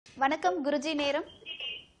வணக்கம் குருஜி நேரம்.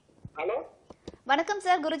 ஹலோ வணக்கம்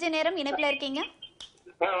சார், குருஜி நேரம் இணைப்புல இருக்கீங்க.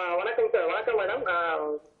 வணக்கம் சார். வணக்கம் மேடம்.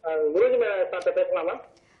 குருஜி சார்ட்ட பேசலாமா?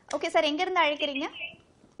 ஓகே சார், எங்க இருந்து அழைக்கிறீங்க?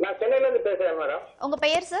 நான் சென்னையில இருந்து பேசுறேன் மேடம். உங்க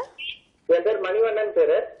பெயர் சார்? என் பேர் மணிவண்ணன்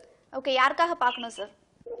பேரு. ஓகே, யாருக்காக பார்க்கணும் சார்?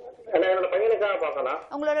 என்னோட பையனுக்காக பார்க்கலாம்.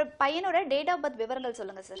 உங்களோட பையனோட டேட் ஆஃப் பர்த் விவரங்கள்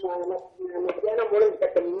சொல்லுங்க சார்.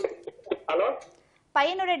 ஹலோ,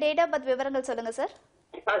 பையனோட டேட் ஆஃப் பர்த் விவரங்கள் சொல்லுங்க சார்.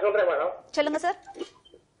 சொல்றேன் மேடம். சொல்லுங்க சார்.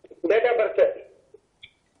 டேட் ஆஃப் பர்த்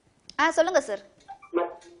சொல்லுங்க சார்.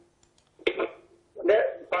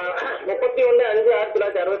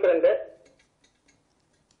 31/5/1962.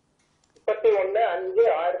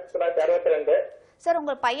 31/5/1962. சார்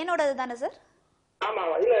உங்க பையனோடது தானே சார்? ஆமா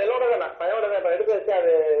ஆமா, இல்ல என்னோட தான். பையனோட தான் எடுத்து வச்சு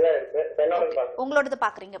அது இதா இருக்கு. என்னோட உங்களோடது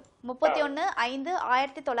பாக்குறீங்க.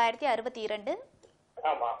 31/5/1962.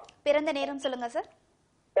 ஆமா. பிறந்த நேரம் சொல்லுங்க சார்.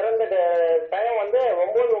 பிறந்த டைம்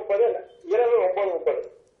 9:30, இரவு 9:30.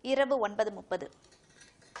 இரவு 9:30.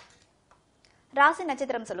 ராசி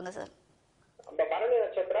நட்சத்திரம் சொல்லுங்க சார். அந்த பரணி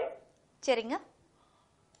நட்சத்திரம். சரிங்க.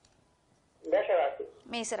 மேஷராசி.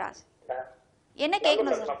 மேஷராசி. என்ன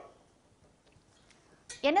கேட்கணும் சார்?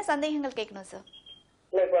 என்ன சந்தேகங்கள் கேட்கணும் சார்?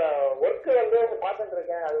 இல்ல, இப்ப ஒர்க் பாத்துட்டு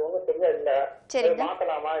இருக்கேன், அது ஒண்ணும் சரியா இல்ல. சரிங்க.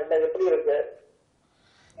 மாத்தலாமா இல்ல எப்படி இருக்கு?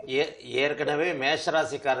 ஏற்கனவே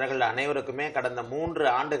மேஷராசிக்காரர்கள் அனைவருக்குமே கடந்த 3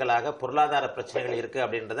 ஆண்டுகளாக பொருளாதார பிரச்சனைகள் இருக்கு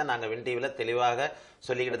அப்படின்றத நாங்க வின் டிவில தெளிவாக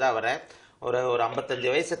சொல்லிக்கிட்டு தான் வரேன். ஒரு 55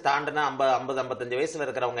 வயசு தாண்டினா 55 வயசுல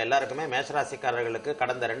இருக்கிறவங்க எல்லாருக்குமே மேஷராசிக்காரர்களுக்கு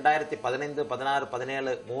கடந்த 2015, 16,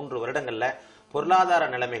 17 3 வருடங்கள்ல பொருளாதார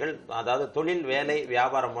நிலைமைகள், அதாவது தொழில், வேலை,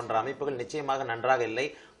 வியாபாரம் போன்ற அமைப்புகள் நிச்சயமாக நன்றாக இல்லை.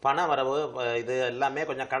 பண வரவு இது எல்லாமே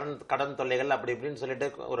கொஞ்சம் கடன் தொல்லைகள் அப்படி இப்படின்னு சொல்லிட்டு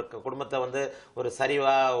ஒரு குடும்பத்தை ஒரு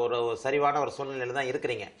சரிவான ஒரு சூழ்நிலையில தான்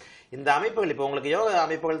இருக்கிறீங்க. இந்த அமைப்புகள் இப்போ உங்களுக்கு யோக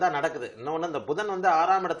அமைப்புகள் தான் நடக்குது. இன்னொன்று, இந்த புதன்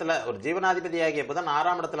 6ஆம் இடத்துல, ஒரு ஜீவனாதிபதியாகிய புதன்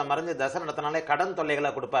 6ஆம் இடத்துல மறைஞ்சு தசை நடத்தினாலே கடன்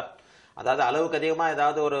தொல்லைகளை கொடுப்பார். அதாவது அளவுக்கு அதிகமாக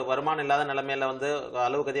ஏதாவது ஒரு வருமானம் இல்லாத நிலைமையில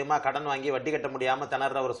அளவுக்கு அதிகமாக கடன் வாங்கி வட்டி கட்ட முடியாமல்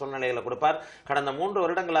திணற ஒரு சூழ்நிலைகளை கொடுப்பார். கடந்த 3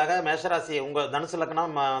 வருடங்களாக மேஷராசி, உங்க தனுசு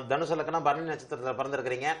லக்னம் பரணி நட்சத்திரத்தில்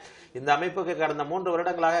பிறந்திருக்கிறீங்க. இந்த அமைப்புக்கு கடந்த 3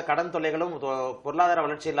 வருடங்களாக கடன் தொல்லைகளும் பொருளாதார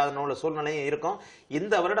வளர்ச்சி இல்லாத சூழ்நிலையும் இருக்கும்.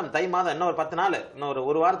 இந்த வருடம் தை மாதம் இன்னொரு 10 நாள், இன்னொரு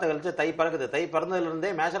ஒரு வாரத்தை கழிச்சு தை பிறகுது. தை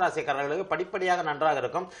பிறந்ததிலிருந்தே மேஷராசிக்காரர்களுக்கு படிப்படியாக நன்றாக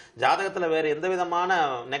இருக்கும். ஜாதகத்தில் வேறு எந்த விதமான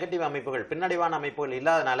நெகட்டிவ் அமைப்புகள், பின்னடைவான அமைப்புகள்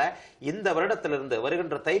இல்லாதனால இந்த வருடத்திலிருந்து,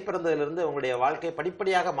 வருகின்ற தை பிறந்ததிலிருந்து உங்களுடைய வாழ்க்கை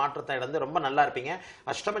படிப்படியாக மாற்றத்தை அடைந்து ரொம்ப நல்லா இருப்பீங்க.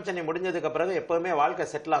 அஷ்டமச்சனி முடிஞ்சதுக்கு பிறகு எப்பவுமே வாழ்க்கை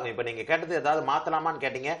செட்டில் ஆகும். இப்ப நீங்க கேட்டது ஏதாவது மாத்தலாமான்னு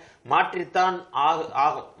கேட்டீங்க. மாற்றித்தான்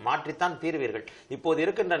ஆகும், மாற்றித்தான் தீர்வீர்கள். இப்போது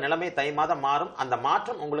இருக்கின்ற நிலைமை தை மாதம் மாறும். அந்த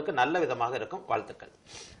மாற்றம் உங்களுக்கு நல்ல விதமாக இருக்கும். வாழ்த்துக்கள்.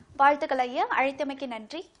 வாழ்த்துக்கள் ஐயா, அழைத்தமைக்கு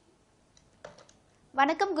நன்றி.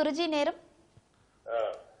 வணக்கம் குருஜி நேரம்.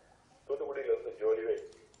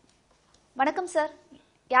 வணக்கம் சார்,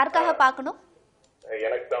 யாருக்காக பார்க்கணும்?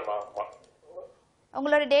 எனக்கு தான்.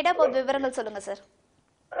 உங்களோட டேட் ஆஃப் பர்த் விவரங்கள் சொல்லுங்க சார்.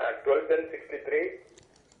 12/10/63.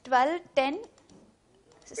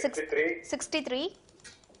 12/10/63.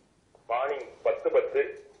 மார்னிங் 10:10.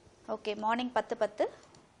 Okay, morning 10:10.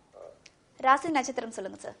 ராசி நட்சத்திரம்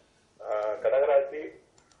சொல்லுங்க சார். கடகராசி.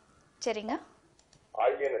 சரிங்க.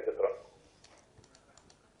 ஆயில்ய நட்சத்திரம்.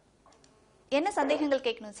 என்ன சந்தேகங்கள்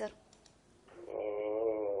கேட்கணும் சார்?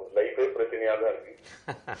 லைஃபே பிரச்சனையா தான் இருக்கு.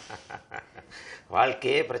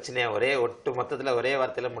 வாழ்க்கையே பிரச்சனையா, ஒட்டு மொத்தத்துல ஒரே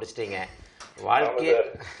வார்த்தையில முடிச்சிட்டீங்க. வாழ்க்கையே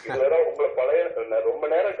உங்களை பழைய ரொம்ப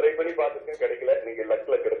நேரம் ட்ரை பண்ணி பார்த்துருக்கேன், கிடைக்கல. நீங்க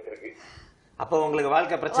லக்ல கிடைச்சிருக்கு. அப்போ உங்களுக்கு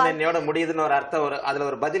வாழ்க்கை பிரச்சனையோட முடியுதுன்னு ஒரு அர்த்தம், அதுல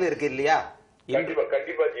ஒரு பதில் இருக்கு இல்லையா? கண்டிப்பா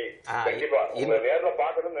கண்டிப்பா ஜி, கண்டிப்பா உங்களை நேர்ல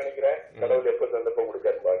பார்க்கணும்னு நினைக்கிறேன். கடவுள் எப்ப சந்தர்ப்பம்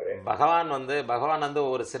கொடுக்காரு பாக்குறேன். பகவான்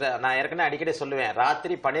ஒரு நான் ஏற்கனவே அடிக்கடி சொல்லுவேன்,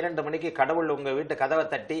 ராத்திரி 12 மணிக்கு கடவுள் உங்க வீட்டு கதவை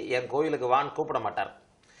தட்டி என் கோயிலுக்கு வான்னு கூப்பிட மாட்டார்.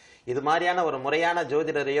 இது மாதிரியான ஒரு முறையான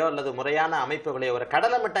ஜோதிடரையோ அல்லது முறையான அமைப்புகளையோ, ஒரு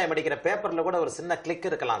கடலை மிட்டாய் மடிக்கிற பேப்பர்ல கூட ஒரு சின்ன கிளிக்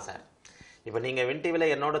இருக்கலாம் சார். இப்ப நீங்க வின் டிவில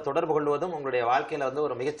என்னோட தொடர்பு கொள்வதும் உங்களுடைய வாழ்க்கையில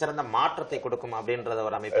ஒரு மிகச்சிறந்த மாற்றத்தை கொடுக்கும் அப்படின்றத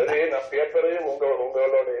ஒரு அமைப்பு. நான் பேப்பர்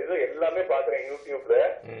உங்களோட இது எல்லாமே பாக்குறேன் யூடியூப்ல.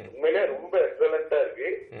 உண்மையிலே ரொம்ப எக்ஸலண்டா இருக்கு.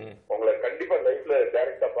 உங்களை கண்டிப்பா லைஃப்ல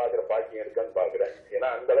டைரக்டா பாக்குற பாக்கியம் இருக்கான்னு பாக்குறேன். ஏன்னா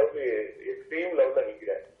அந்த அளவுக்கு எக்ஸ்ட்ரீம் லெவல்ல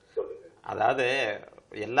நிக்கிறேன். சொல்லுங்க. அதாவது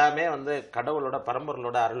எல்லாமே கடவுளோட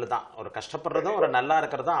பரம்பொருளோட அருள் தான். ஒரு கஷ்டப்படுறதும் ஒரு நல்லா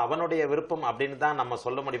இருக்கிறதும் அவனுடைய விருப்பம் அப்படின்னு தான் நம்ம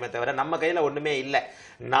சொல்ல முடியுமே தவிர நம்ம கையில ஒண்ணுமே இல்லை.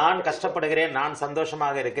 நான் கஷ்டப்படுகிறேன், நான்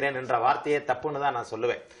சந்தோஷமாக இருக்கிறேன் என்ற வார்த்தையே தப்புன்னு தான் நான்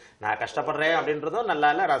சொல்லுவேன். நான் கஷ்டப்படுறேன் அப்படின்றதும் நல்லா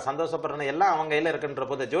இல்லை, நான் சந்தோஷப்படுறேன் எல்லாம் அவங்க கையில இருக்குன்ற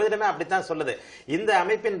போது ஜோதிடமே அப்படித்தான் சொல்லுது. இந்த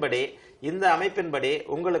அமைப்பின்படி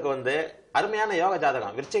உங்களுக்கு அருமையான யோக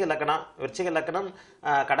ஜாதகம். விருச்சிக லக்னம்,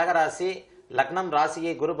 கடகராசி லக்னம்,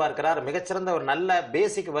 ராசியை குரு பார்க்கிறார். மிகச்சிறந்த ஒரு நல்ல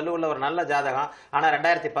பேசிக் வலுவுள்ள ஒரு நல்ல ஜாதகம். ஆனா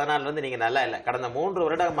 2014 நீங்க நல்லா இல்லை. கடந்த 3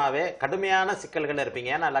 வருடமாவே கடுமையான சிக்கல்கள் இருப்பீங்க.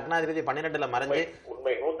 ஏன்னா லக்னாதிபதி 12ல மறைஞ்சு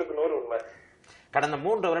உண்மை 100% உண்மை. கடந்த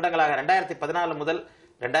 3 வருடங்களாக 2014 முதல்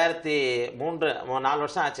 2003 4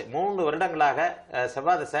 வருஷம் ஆச்சு. 3 வருடங்களாக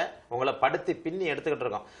செவ்வாய் தசை உங்களை படுத்தி பின்னி எடுத்துக்கிட்டு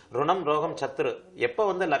இருக்கோம். ருணம் ரோகம் சத்துரு எப்போ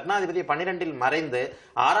வந்து லக்னாதிபதி 12இல் மறைந்து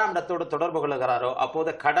 6ஆம் இடத்தோடு தொடர்பு கொள்கிறாரோ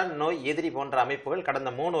அப்போது கடன் நோய் எதிரி போன்ற அமைப்புகள்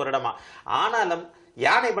கடந்த 3 வருடமா. ஆனாலும்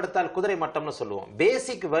யானை படுத்தால் குதிரை மட்டம்னு சொல்லுவோம்.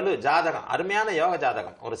 பேசிக் வலு ஜாதகம், அருமையான யோக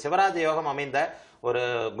ஜாதகம், ஒரு சிவராஜ யோகம் அமைந்த ஒரு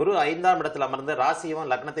குரு 5ஆம் இடத்துல அமர்ந்து ராசியும்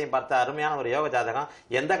லக்னத்தையும் பார்த்த அருமையான ஒரு யோக ஜாதகம்.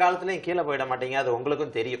 எந்த காலத்திலையும் கீழே போயிட மாட்டீங்க, அது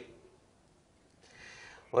உங்களுக்கும் தெரியும்.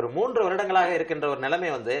 ஒரு 3 வருடங்களாக இருக்கின்ற ஒரு நிலைமை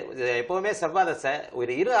வந்து எப்பவுமே செவ்வாய் தசை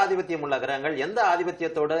ஒரு இரு ஆதிபத்தியம் உள்ள கிரகங்கள் எந்த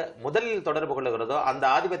ஆதிபத்தியத்தோடு முதலில் தொடர்பு கொள்ளுகிறதோ அந்த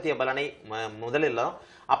ஆதிபத்திய பலனை முதலிலும்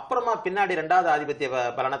அப்புறமா பின்னாடி 2வது ஆதிபத்திய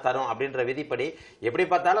பலனை தரும் அப்படின்ற விதிப்படி எப்படி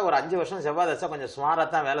பார்த்தாலும் ஒரு 5 வருஷம் செவ்வாய் தசை கொஞ்சம் சுமாராக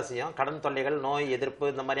தான் வேலை செய்யும். கடன் தொல்லைகள், நோய் எதிர்ப்பு,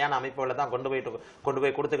 இந்த மாதிரியான அமைப்புகளை தான் கொண்டு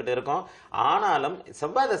போய் கொடுத்துக்கிட்டு இருக்கோம். ஆனாலும்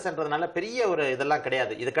செவ்வாய் தசைன்றதுனால பெரிய ஒரு இதெல்லாம்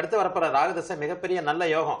கிடையாது. இதுக்கடுத்து வரப்போற ராகு தசை மிகப்பெரிய நல்ல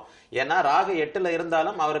யோகம். ஏன்னா ராகு 8ல்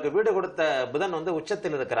இருந்தாலும் அவருக்கு வீடு கொடுத்த புதன் வந்து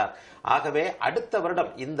உச்சத்தில் இருக்கிறார். ஆகவே அடுத்த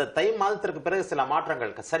வருடம் இந்த தை மாதத்திற்கு பிறகு சில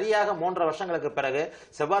மாற்றங்கள், சரியாக 3 வருஷங்களுக்கு பிறகு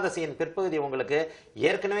செவ்வாய் தசையின் பிற்பகுதி உங்களுக்கு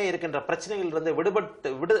ஏற்கனவே இருக்கின்ற பிரச்சனைகள் இருந்து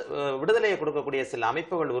விடுதலையை கொடுக்கக்கூடிய சில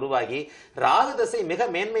அமைப்புகள் உருவாகி ராகு தசை மிக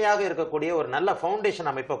மேன்மையாக இருக்கக்கூடிய ஒரு நல்ல பவுண்டேஷன்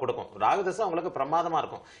அமைப்பை கொடுக்கும். ராகு தசை உங்களுக்கு பிரமாதமா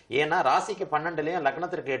இருக்கும். ஏன்னா ராசிக்கு 12லயும்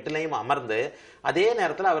லக்னத்திற்கு 8லயும் அமர்ந்து அதே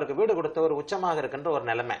நேரத்தில் அவருக்கு வீடு கொடுத்த ஒரு உச்சமாக இருக்கின்ற ஒரு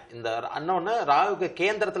நிலைமை. இந்த இன்னொன்னு ராகுக்கு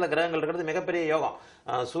கேந்திரத்துல கிரகங்கள் இருக்கிறது மிகப்பெரிய யோகம்.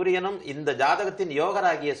 சூரியனும் இந்த ஜாதகத்தின்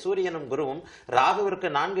யோகராகிய சூரியனும் குருவும் ராகுவிற்கு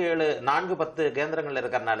 4-10 கேந்திரங்கள்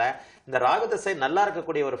இருக்கிறதுனால இந்த ராகு தசை நல்லா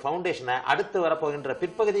இருக்கக்கூடிய ஒரு பவுண்டேஷனை அடுத்து வரப்போகின்ற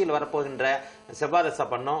பிற்பகுதியில் வரப்போகின்ற செவ்வாய் தசை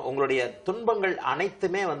பண்ணும். உங்களுடைய துன்பங்கள்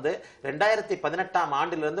அனைத்துமே வந்து 2018ஆம்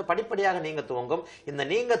ஆண்டிலிருந்து படிப்படியாக நீங்க துவங்கும். இந்த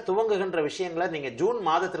நீங்க துவங்குகின்ற விஷயங்களை நீங்க ஜூன்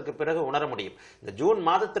மாதத்திற்கு பிறகு உணர முடியும். இந்த ஜூன்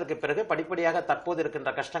மாதத்திற்கு பிறகு படிப்படியாக தற்போது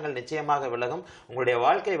இருக்கின்ற கஷ்டங்கள் நிச்சயமாக விலகும். உங்களுடைய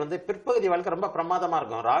வாழ்க்கை வந்து பிற்பகுதி வாழ்க்கை ரொம்ப பிரமாதமா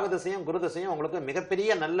இருக்கும். ராகு தசையும் குரு தசையும் உங்களுக்கு மிகப்பெரிய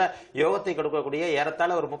நல்ல யோகத்தை கொடுக்கக்கூடிய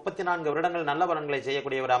ஏறத்தாழ ஒரு 34 வருடங்கள் நல்ல பலன்களை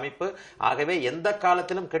செய்யக்கூடிய ஒரு அமைப்பு. ஆகவே எந்த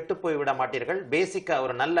காலத்திலும் கெட்டு போய் விட மாட்டீர்கள். பேசிக்கா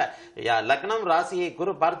ஒரு நல்ல லக்னம் ராசியை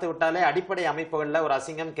குரு பார்த்து விட்டாலே அடிப்படை அமைப்புகள்ல ஒரு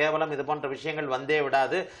அசிங்கம், கேவலம் இது போன்ற விஷயங்கள் வந்தே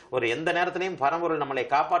விடாது. ஒரு எந்த நேரத்திலையும் பரம்பொருள் நம்மளை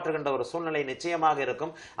காப்பாற்றுகின்ற ஒரு சூழ்நிலை நிச்சயமாக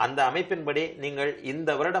இருக்கும். அந்த அமைப்பின்படி நீங்கள்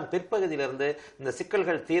இந்த வருடம் பிற்பகுதியிலிருந்து இந்த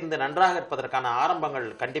சிக்கல்கள் தீர்ந்து நன்றாக இருப்பதற்கான ஆரம்பங்கள்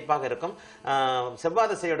கண்டிப்பாக இருக்கும்.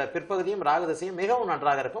 செவ்வாய் தசையோட பிற்பகுதியும் ராகு தசையும் மிகவும்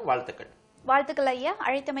நன்றாக இருக்கும். வாழ்த்துக்கள். வாழ்த்துக்கள் ஐயா,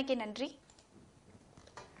 அழைத்தமைக்கு நன்றி.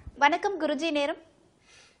 வணக்கம் குருஜி நேரம்.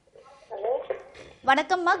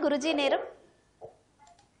 வணக்கம்மா குருஜி நேரம்.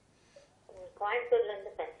 கோயம்புத்தூர்ல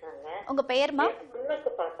இருந்து பேசுறாங்க. உங்க பெயர்மா?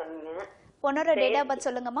 பொண்ணுக்கு பாக்கணுங்க. பொண்ணோட டேட் ஆஃப் பர்த்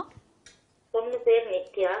சொல்லுங்கம்மா. பொண்ணு பேர்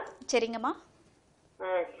நித்யா. சரிங்கம்மா.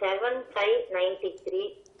 7/5/93.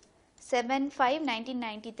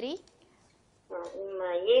 7/5/1993.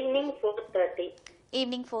 ஈவினிங் 4:30.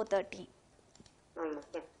 ஈவினிங் 4:30.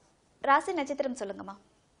 ஆமாங்க. ராசி நட்சத்திரம் சொல்லுங்கம்மா.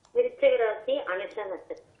 விருச்சிக ராசி, அனுஷா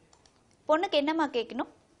நட்சத்திரம். பொண்ணுக்கு என்னம்மா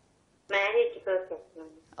கேட்கணும்? மேரேஜ்க்கு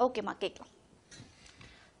கேட்கணும். ஓகேம்மா, கேட்கலாம்.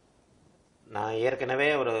 நான் ஏற்கனவே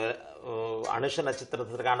ஒரு அனுஷ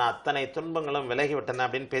நட்சத்திரத்திற்கான அத்தனை துன்பங்களும் விலகிவிட்டன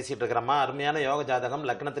அப்படின்னு பேசிட்டு இருக்கிறோமா. அருமையான யோக ஜாதகம்.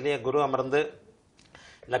 லக்னத்திலேயே குரு அமர்ந்து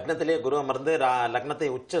லக்னத்தை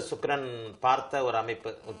உச்ச சுக்கிரன் பார்த்த ஒரு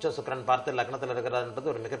அமைப்பு. உச்ச சுக்கிரன் பார்த்து லக்னத்தில்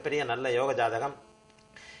இருக்கிறதுன்றது ஒரு மிகப்பெரிய நல்ல யோக ஜாதகம்.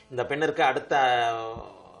 இந்த பெண்ணிற்கு அடுத்த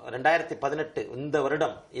 2018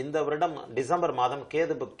 இந்த வருடம் டிசம்பர் மாதம்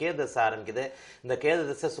கேது தசை ஆரம்பிக்குது. இந்த கேது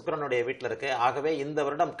தசை சுக்கிரனுடைய வீட்டில் இருக்கு. ஆகவே இந்த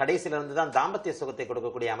வருடம் கடைசியிலிருந்து தான் தாம்பத்திய சுகத்தை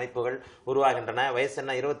கொடுக்கக்கூடிய அமைப்புகள் உருவாகின்றன. வயசு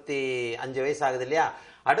என்ன, 25 வயசு ஆகுது இல்லையா?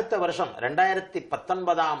 அடுத்த வருஷம்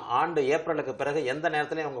 2019ஆம் ஆண்டு ஏப்ரலுக்கு பிறகு எந்த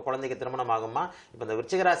நேரத்திலையும் உங்க குழந்தைக்கு திருமணம் ஆகுமா? இப்போ இந்த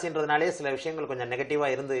விருச்சிக ராசின்றதுனாலே சில விஷயங்கள் கொஞ்சம் நெகட்டிவா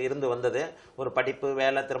இருந்து வந்தது. ஒரு படிப்பு,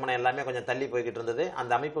 வேலை, திருமணம் எல்லாமே கொஞ்சம் தள்ளி போய்கிட்டு இருந்தது.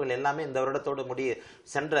 அந்த அமைப்புகள் எல்லாமே இந்த வருடத்தோடு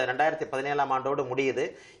சென்ற 2017ஆம் ஆண்டோடு முடியுது.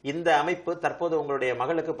 இந்த அமைப்பு தற்போது உங்களுடைய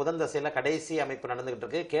மகளுக்கு புதன் தசையில கடைசி அமைப்பு நடந்துகிட்டு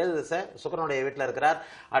இருக்கு. கேது தசை சுக்கிரனுடைய வீட்டில் இருக்கிறார்.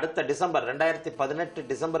 அடுத்த டிசம்பர் 2018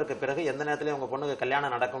 டிசம்பருக்கு பிறகு எந்த நேரத்திலையும் உங்க பொண்ணுக்கு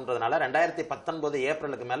கல்யாணம் நடக்கும்ன்றதுனால 2019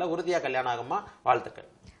 ஏப்ரலுக்கு மேல உறுதியா கல்யாணம் ஆகுமா? வாழ்த்துக்கள்.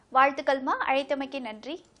 வாழ்த்துக்கள்மா, அழைத்தமைக்கு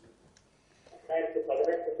நன்றி.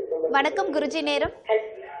 வணக்கம் குருஜி நேரம்.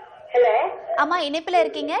 ஹலோ அம்மா, இணைப்புல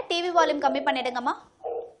இருக்கீங்க, டிவி வால்யூம் கம்மி பண்ணிடுங்கம்மா.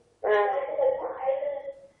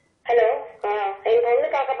 ஹலோ, என்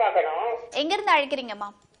பொண்ணுக்காக பார்க்கணும். எங்க இருந்து அழைக்கிறீங்கம்மா?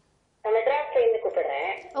 மெட்ராஸ்ல இருந்து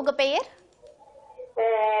கூப்பிடுறேன். உங்க பெயர்?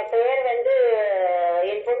 பேர் வந்து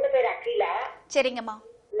என் பொண்ணு பேர் அகிலா. சரிங்கம்மா.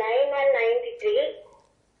 9/1/93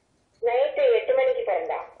 நைட்டு 8 மணிக்கு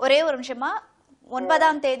பிறந்தா. ஒரே ஒரு நிமிஷமா.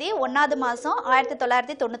 9ஆம் தேதி 1வது மாசம்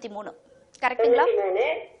 1993. கரெக்ட்டுங்களா?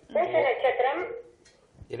 பூச நட்சத்திரம்.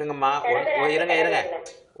 இருங்கம்மா, இருங்க.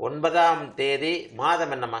 9ஆம் தேதி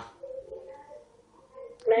மாதம் என்னம்மா?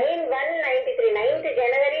 9/1/93. 9th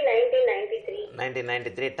ஜனவரி 1993.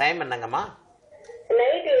 1993. டைம் என்னங்கம்மா?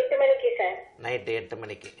 நைட் 8 மணிக்கு சார். நைட்டு 8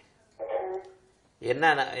 மணிக்கு. என்ன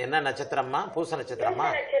என்ன நட்சத்திரம்மா? பூச நட்சத்திரமா?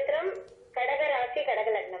 நட்சத்திரம், கடக ராசி, கடக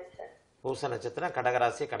லக்னம் சார். பூச நட்சத்திரம், கடக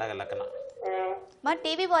ராசி, கடக லக்னம். மா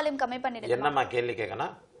டிவி வால்யூம் கம்மி பண்ணிடுங்க. என்னம்மா கேள்வி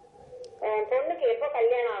கேட்கணும்? பொண்ணுக்கு எப்போ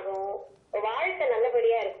கல்யாணம் ஆகும், வாழ்க்கை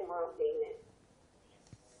நல்லபடியா இருக்குமா அப்படின்னு.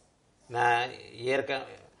 நான்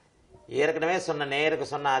ஏற்கனவே சொன்ன நேருக்கு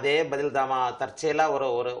சொன்ன அதே பதில் தாமா. தற்செயலா ஒரு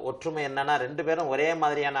ஒரு ஒற்றுமை என்னன்னா, ரெண்டு பேரும் ஒரே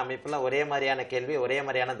மாதிரியான அமைப்புல, ஒரே மாதிரியான கேள்வி, ஒரே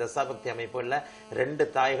மாதிரியான தசாபக்தி அமைப்பு இல்ல. ரெண்டு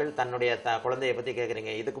தாய்கள் தன்னுடைய குழந்தைய பத்தி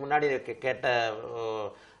கேட்குறீங்க. இதுக்கு முன்னாடி கேட்ட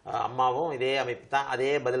அம்மாவும் இதே அமைப்பு தான்,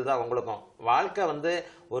 அதே பதில் தான் உங்களுக்கும். வாழ்க்கை வந்து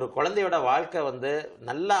ஒரு குழந்தையோட வாழ்க்கை வந்து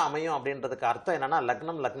நல்லா அமையும் அப்படின்றதுக்கு அர்த்தம் என்னன்னா,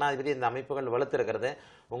 லக்னம் லக்னாதிபதி இந்த அமைப்புகள் வலுத்திருக்கிறது.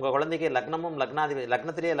 உங்க குழந்தைக்கு லக்னமும்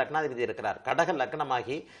லக்னத்திலேயே லக்னாதிபதி இருக்கிறார். கடக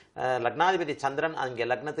லக்னமாகி லக்னாதிபதி சந்திரன் அங்கே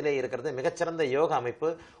லக்னத்திலே இருக்கிறது மிகச்சிறந்த யோக அமைப்பு.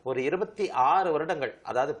 ஒரு 26 வருடங்கள்,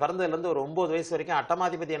 அதாவது பிறந்ததுலேருந்து ஒரு 9 வயசு வரைக்கும்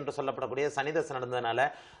அட்டமாதிபதி என்று சொல்லப்படக்கூடிய சனிதசை நடந்ததுனால,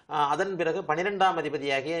 அதன் பிறகு 12ஆம்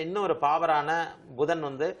அதிபதியாகிய இன்னொரு பாவரான புதன்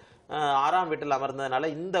வந்து 6ஆம் வீட்டில் அமர்ந்ததுனால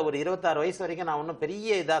இந்த ஒரு 26 வயசு வரைக்கும் நான் ஒன்றும்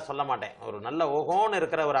பெரிய இதாக சொல்ல மாட்டேன். ஒரு நல்ல ஓகோன்னு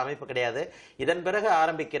இருக்கிற ஒரு அமைப்பு கிடையாது. இதன் பிறகு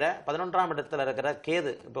ஆரம்பிக்கிற 11ஆம் இடத்துல இருக்கிற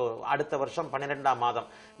கேது, இப்போ அடுத்த வருஷம் 12ஆம் மாதம்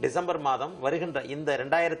டிசம்பர் மாதம் வருகின்ற இந்த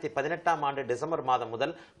 2018ஆம் ஆண்டு டிசம்பர் மாதம்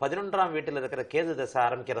முதல் 11ஆம் வீட்டில் இருக்கிற கேது தசை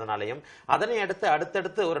ஆரம்பிக்கிறதுனாலையும், அதனை அடுத்து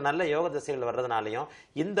அடுத்தடுத்து ஒரு நல்ல யோக திசைகள் வர்றதுனாலையும்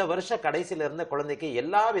இந்த வருஷ கடைசியில இருந்து குழந்தைக்கு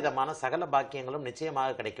எல்லா விதமான சகல பாக்கியங்களும்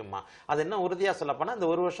நிச்சயமாக கிடைக்குமா. அது இன்னும் உறுதியா சொல்லப்போனா இந்த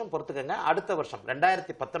ஒரு வருஷம் பொறுத்துக்கங்க. அடுத்த வருஷம்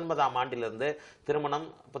 2019ஆம் ஆண்டிலிருந்து திருமணம்,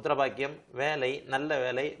 புத்திரபாக்கியம், வேலை, நல்ல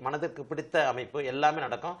வேலை, மனதிற்கு பிடித்த அமைப்பு எல்லாமே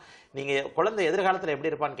நடக்கும். நீங்க குழந்தை எதிர்காலத்தில்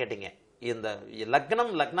எப்படி இருப்பான்னு கேட்டீங்க. இந்த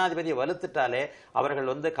லக்னம் லக்னாதிபதி வலுத்துட்டாலே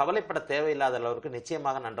அவர்கள் வந்து கவலைப்பட தேவையில்லாத அளவுக்கு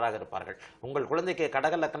நிச்சயமாக நன்றாக இருப்பார்கள். உங்கள் குழந்தைக்கு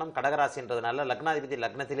கடக லக்னம் கடகராசின்றதுனால லக்னாதிபதி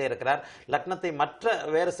லக்னத்திலே இருக்கிறார். லக்னத்தை மற்ற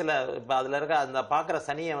வேறு சில அதுல இருக்க அந்த பார்க்குற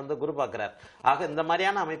சனியை வந்து குரு பார்க்கிறார். ஆக இந்த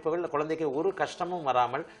மாதிரியான அமைப்புகள் குழந்தைக்கு ஒரு கஷ்டமும்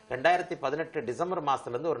வராமல் 2018 டிசம்பர்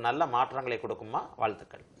மாசத்துலேருந்து ஒரு நல்ல மாற்றங்களை கொடுக்குமா.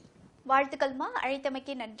 வாழ்த்துக்கள். வாழ்த்துக்கள்மா,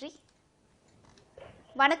 அழைத்தமைக்கு நன்றி.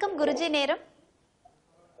 வணக்கம் குருஜி நேரம்.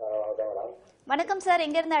 வணக்கம் சார்,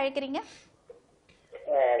 எங்க இருந்து அழைக்கிறீங்க?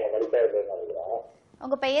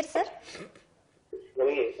 உங்க பெயர் சார்?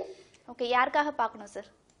 ஓகே, யாருக்காக பார்க்கணும் சார்?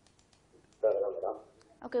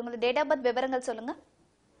 ஓகே, உங்களோட டேட் ஆஃப் பர்த் விவரங்கள் சொல்லுங்க.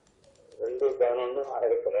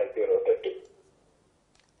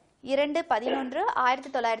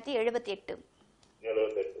 2/11/1978.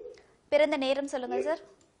 பிறந்த நேரம் சொல்லுங்க சார்.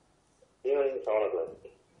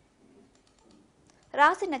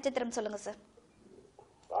 ராசி நட்சத்திரம் சொல்லுங்க சார்.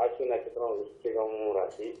 ராசி நட்சத்திரம் விருச்சிகம்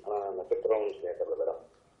ராசி, நட்சத்திரம் மேடம்.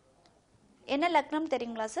 என்ன லக்னம்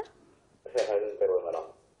தெரியுங்களா சார்? மேடம்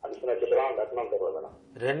அஞ்சு நட்சத்திரம் லக்னம் தெரியும் மேடம்.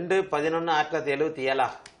 2/11/1977.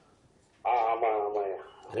 ஆமா ஆமா.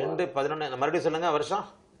 2/11 மறுபடியும் சொல்லுங்க வருஷம்.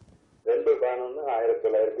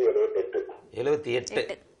 2/11/1978.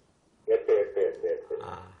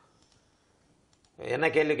 என்ன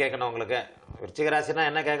கேள்வி கேட்கணும் உங்களுக்கு? விருச்சிக ராசினா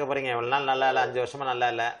என்ன கேட்க போறீங்க? இவ்வளவு நாள் நல்லா இல்லை, 5 வருஷமா நல்லா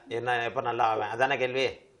இல்லை, என்ன எப்ப நல்லா ஆவேன், அதான கேள்வி?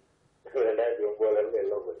 2009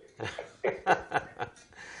 எல்லாம் போச்சு.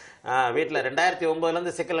 வீட்டில்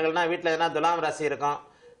 2009 சிக்கல்கள்னா வீட்டில் எதனா துலாம் ராசி இருக்கும்.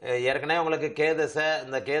 ஏற்கனவே உங்களுக்கு கேதசை,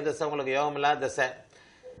 இந்த கேதசை உங்களுக்கு யோகம் இல்லாத தசை.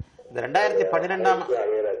 இந்த 2012ஆம்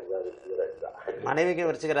மனைவிக்கு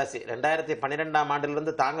விருச்சிக ராசி 2012ஆம்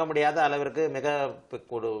ஆண்டிலிருந்து தாங்க முடியாத அளவிற்கு மிக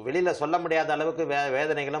வெளியில சொல்ல முடியாத அளவுக்கு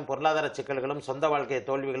வேதனைகளும் பொருளாதார சிக்கல்களும் சொந்த வாழ்க்கை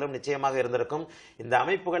தோல்விகளும் நிச்சயமாக இருந்திருக்கும். இந்த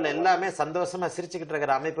அமைப்புகள் எல்லாமே சந்தோஷமா சிரிச்சுக்கிட்டு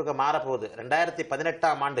இருக்கிற அமைப்புக்கு மாறப்போகுது.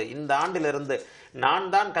 2018ஆம் ஆண்டு இந்த ஆண்டிலிருந்து நான்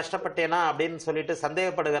தான் கஷ்டப்பட்டேனா அப்படின்னு சொல்லிட்டு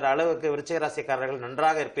சந்தேகப்படுகிற அளவுக்கு விருச்சிக ராசிக்காரர்கள்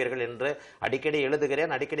நன்றாக இருப்பீர்கள் என்று அடிக்கடி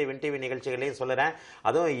எழுதுகிறேன். அடிக்கடி வின் டிவி நிகழ்ச்சிகளையும் சொல்லுறேன்.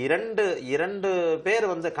 அதுவும் இரண்டு பேர்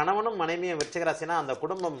வந்து கணவனும் மனைவியும் விருச்சிக ராசினா அந்த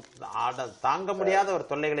குடும்பம் தாங்க முடியாத ஒரு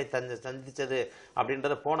தொல்லைகளை சந்திச்சது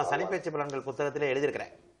அப்படின்றது போன சனிப்பேச்சு பலன்கள் புத்தகத்திலே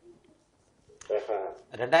எழுதியிருக்கிறேன்.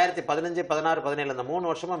 2015, 16, 17 இந்த 3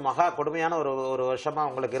 வருஷமும் மகா கொடுமையான ஒரு வருஷமா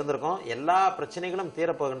உங்களுக்கு இருந்திருக்கும். எல்லா பிரச்சனைகளும்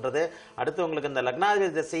தீரப்போகின்றது. அடுத்து உங்களுக்கு இந்த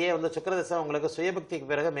லக்னாதிபதி திசையே வந்து சுக்கிர திசை உங்களுக்கு சுயபக்திக்கு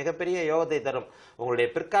பிறகு மிகப்பெரிய யோகத்தை தரும். உங்களுடைய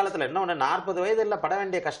பிற்காலத்தில் இன்னொன்று 40 வயதில் பட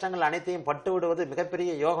வேண்டிய கஷ்டங்கள் அனைத்தையும் பட்டு விடுவது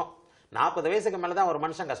மிகப்பெரிய யோகம். 40 வயசுக்கு மேலதான் ஒரு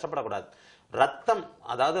மனுஷன் கஷ்டப்படக்கூடாது. ரத்தம்,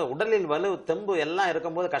 அதாவது உடலில் வலு தெம்பு எல்லாம்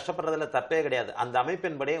இருக்கும்போது கஷ்டப்படுறதுல தப்பே கிடையாது. அந்த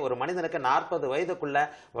அமைப்பின்படி ஒரு மனிதனுக்கு 40 வயதுக்குள்ள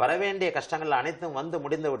வரவேண்டிய கஷ்டங்கள் அனைத்தும் வந்து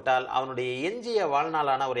முடிந்து விட்டால் அவனுடைய எஞ்சிய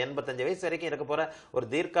வாழ்நாளான ஒரு 85 வயசு வரைக்கும் இருக்க போற ஒரு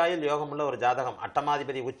தீர்க்காயுள் யோகம் உள்ள ஒரு ஜாதகம்.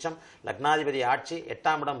 அட்டமாதிபதி உச்சம், லக்னாதிபதி ஆட்சி,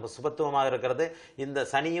 8ஆம் இடம் சுபத்துவமாக இருக்கிறது. இந்த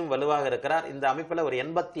சனியும் வலுவாக இருக்கிறார். இந்த அமைப்புல ஒரு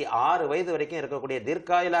 86 வயது வரைக்கும் இருக்கக்கூடிய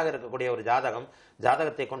தீர்க்காயுளாக இருக்கக்கூடிய ஒரு ஜாதகம்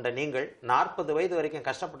ஜாதகத்தை கொண்ட நீங்கள் 40 வயது வரைக்கும்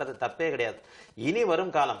கஷ்டப்பட்டது தப்பே கிடையாது. இனி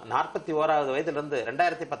வரும் காலம் 41வது வயதிலிருந்து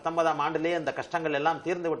 2019ஆம் ஆண்டிலேயே அந்த கஷ்டங்கள் எல்லாம்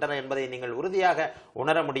தீர்ந்து விட்டன என்பதை நீங்கள் உறுதியாக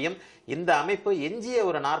உணர முடியும். இந்த அமைப்பு எஞ்சிய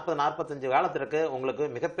ஒரு 40-45 காலத்திற்கு உங்களுக்கு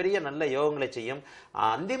மிகப்பெரிய நல்ல யோகங்களை செய்யும்.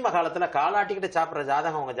 அந்திம காலத்துல காலாட்டிக்கிட்டு சாப்பிட்ற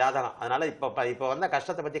ஜாதகம் உங்க ஜாதகம். அதனால இப்ப வந்த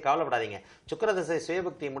கஷ்டத்தை பத்தி கவலைப்படாதீங்க. சுக்கிரதசை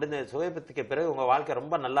சுயபக்திக்கு பிறகு உங்க வாழ்க்கை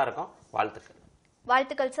ரொம்ப நல்லா இருக்கும். வாழ்த்துக்கள்.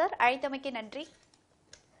 வாழ்த்துக்கள் சார், அழைத்தமைக்கு நன்றி.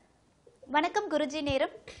 வணக்கம் குருஜி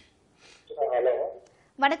நேரம். ஹலோ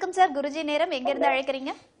வணக்கம் சார், குருஜி நேரம். எங்க இருந்து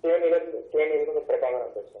அழைக்கிறீங்க?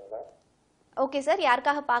 ஓகே சார்,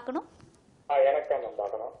 யாருக்காக பார்க்கணும்? எனக்கு தான்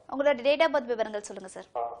பார்க்கணும். உங்களோட டேட் ஆஃப் பர்த் விவரங்கள் சொல்லுங்க சார்.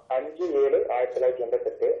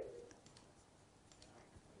 5/7/1988.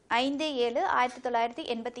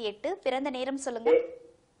 5/7/1988. பிறந்த நேரம் சொல்லுங்க.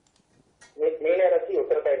 மீனராசி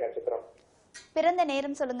உத்தரட்டாதி நட்சத்திரம். பிறந்த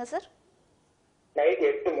நேரம் சொல்லுங்க சார். நைட்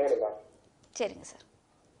 8:03 தான். சரிங்க சார்.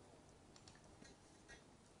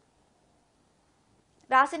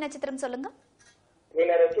 ராசி நட்சத்திரம் சொல்லுங்க.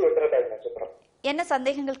 மீனராசி உத்தரட்டாதி நட்சத்திரம். என்ன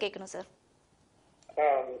சந்தேகங்கள் கேட்கணும் சார்?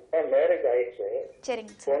 மேரேஜ் ஆயிடுச்சு.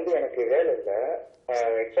 சரிங்க இப்போ சார். வந்து எனக்கு வேலை இல்லை.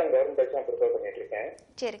 எக்ஸாம் கவர்மெண்ட் எக்ஸாம் ப்ரிப்பேர் பண்ணிட்டு இருக்கேன்.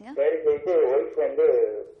 சரிங்க. மேரேஜ் ஆயிட்டு ஒய்ஃப் வந்து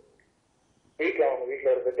அவங்க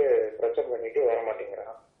வீட்டுல இருந்துட்டு பிரச்சனை பண்ணிட்டு வர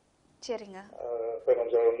மாட்டேங்கிறான். சரிங்க. இப்போ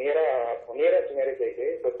கொஞ்சம் நியராச்சு மேரேஜ் ஆயிட்டு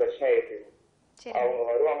இப்போ பிரச்சனை ஆயிடுச்சு. சரி அவங்க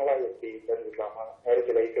வருவாங்களா எப்படி தெரிஞ்சுக்கலாமா?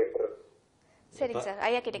 மேரேஜ் லைஃப் எப்படி? சரிங்க சார்,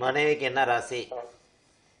 ஐயா கிட்ட மனைவிக்கு என்ன ராசி?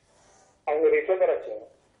 அவங்க ரிஷபராசி.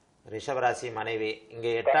 ரிஷபராசி மனைவி. இங்க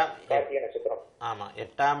 8ஆம் கார்த்திகை நட்சத்திரம். ஆமா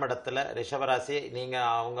 8ஆம் இடத்துல ரிஷபராசி.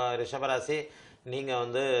 அவங்க ரிஷபராசி, நீங்க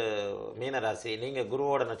வந்து மீனராசி. நீங்க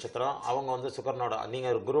குருவோட நட்சத்திரம், அவங்க வந்து சுக்கரனோட. நீங்க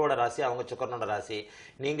குருவோட ராசி, அவங்க சுக்கரனோட ராசி.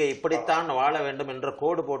 நீங்க இப்படித்தான் வாழ வேண்டும் என்ற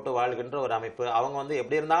கோடு போட்டு வாழ்கின்ற ஒரு அமைப்பு. அவங்க வந்து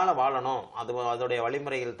எப்படி இருந்தாலும் வாழணும், அதோடைய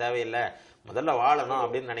வழிமுறைகள் தேவையில்லை, முதல்ல வாழணும்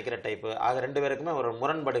அப்படின்னு நினைக்கிற டைப்பு. ஆக 2 பேருக்குமே ஒரு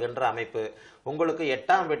முரண்படுகின்ற அமைப்பு. உங்களுக்கு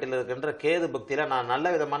 8ஆம் வீட்டில் இருக்கின்ற கேது புக்தியில நான் நல்ல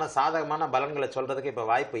விதமான சாதகமான பலன்களை சொல்றதுக்கு இப்ப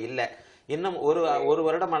வாய்ப்பு இல்லை. இன்னும் ஒரு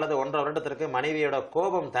வருடம் அல்லது 1.5 வருடத்திற்கு மனைவியோட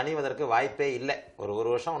கோபம் தணிவதற்கு வாய்ப்பே இல்லை. ஒரு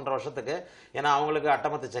வருஷம் 1.5 வருஷத்துக்கு. ஏன்னா அவங்களுக்கு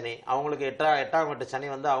அட்டமத்து சனி, அவங்களுக்கு 8ஆம் வீட்டு சனி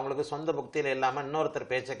வந்து அவங்களுக்கு சொந்த புக்தியில இல்லாம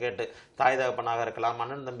இன்னொருத்தர் பேச்சை கேட்டு, தாய் தகப்பனாக இருக்கலாம்,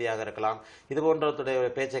 அண்ணன் தம்பியாக இருக்கலாம், இது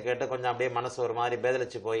போன்றவருடைய பேச்சை கேட்டு கொஞ்சம் அப்படியே மனசு ஒரு மாதிரி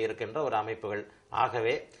பேதலிச்சு போய் இருக்கின்ற ஒரு அமைப்புகள்.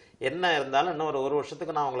 ஆகவே என்ன இருந்தாலும் இன்னும் ஒரு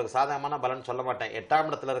வருஷத்துக்கு நான் உங்களுக்கு சாதகமான பலன் சொல்ல மாட்டேன். 8ஆம்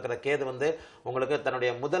இடத்துல இருக்கிற கேது வந்து உங்களுக்கு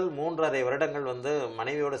தன்னுடைய முதல் 3.5 வருடங்கள் வந்து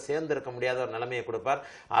மனைவியோடு சேர்ந்து இருக்க முடியாத ஒரு நிலைமையை கொடுப்பார்.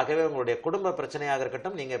 ஆகவே உங்களுடைய குடும்ப பிரச்சனையாக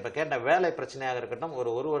இருக்கட்டும், நீங்க இப்ப கேட்ட வேலை பிரச்சனையாக இருக்கட்டும்,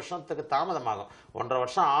 ஒரு வருஷத்துக்கு தாமதமாகும். 1.5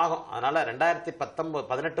 வருஷம் ஆகும். அதனால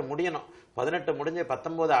 2018 முடியணும். 18 முடிஞ்சு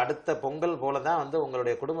 19 அடுத்த பொங்கல் போலதான் வந்து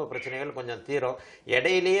உங்களுடைய குடும்ப பிரச்சனைகள் கொஞ்சம் தீரும்.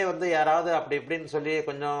 இடையிலேயே வந்து யாராவது அப்படி இப்படின்னு சொல்லி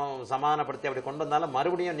கொஞ்சம் சமாதானப்படுத்தி அப்படி கொண்டு வந்தாலும்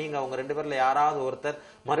மறுபடியும் நீங்க அவங்க 2 பேர்ல யாராவது ஒருத்தர்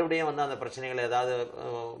மறுபடியும் வந்து அந்த பிரச்சனைகளை ஏதாவது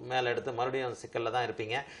மேல எடுத்து மறுபடியும் சிக்கல்ல தான்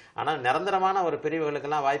இருப்பீங்க. ஆனா நிரந்தரமான ஒரு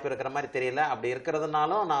பிரிவுகளுக்கெல்லாம் வாய்ப்பு இருக்கிற மாதிரி தெரியல. அப்படி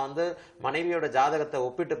இருக்கிறதுனாலும் நான் வந்து மனைவியோட ஜாதகத்தை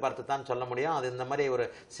ஒப்பிட்டு பார்த்து தான் சொல்ல முடியும். அது இந்த மாதிரி ஒரு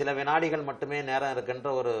சில வினாடிகள் மட்டுமே நேரம் இருக்கின்ற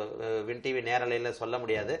ஒரு வின் டிவி நேரலையில சொல்ல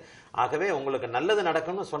முடியாது. ஆகவே உங்களுக்கு நல்லது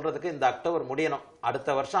நடக்கும்னு சொல்றதுக்கு இந்த அக்டோபர் முடியணும். அடுத்த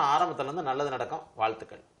வருஷம் ஆரம்பத்துல இருந்து நல்லது நடக்கும்.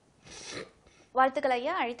 வாழ்த்துக்கள். வாழ்த்துக்கள்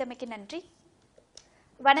ஐயா, அழைத்தமைக்கு நன்றி.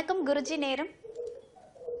 வணக்கம் குருஜி நேரம்.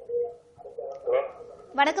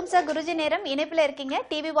 வணக்கம் சார், குருஜி நேரம். இணைப்புல இருக்கீங்க,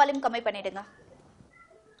 டிவி வால்யூம் கம்மி பண்ணிடுங்க.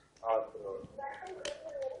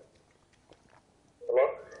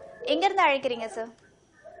 எங்க இருந்து அழைக்கிறீங்க சார்?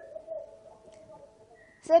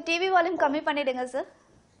 சார் டிவி வால்யூம் கம்மி பண்ணிடுங்க சார்.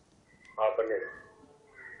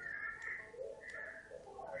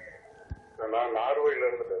 நான் நார்வேல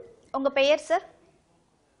இருந்து. உங்க பெயர் சார்?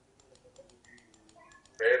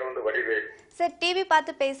 பேர் வந்து வடிவேல். சார் டிவி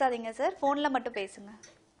பார்த்து பேசாதீங்க சார், போன்ல மட்டும் பேசுங்க.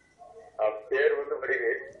 பேர் வந்து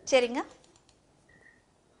வடிவேல். சரிங்க.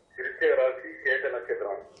 விருச்சிக ராசி, கேட்ட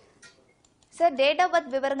நட்சத்திரம். சார் டேட் ஆஃப்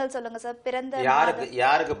பர்த் விவரங்கள் சொல்லுங்க சார். பிறந்த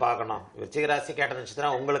யாருக்கு பார்க்கணும்? விருச்சிக ராசி கேட்ட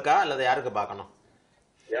நட்சத்திரம் உங்களுக்கா அல்லது யாருக்கு பார்க்கணும்?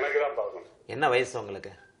 எனக்கு தான் பார்க்கணும். என்ன வயசு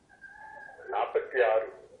உங்களுக்கு? 46.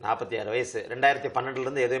 46 வயசு. 2012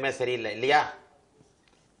 இருந்து எதுவுமே சரியில்லை இல்லையா?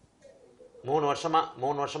 3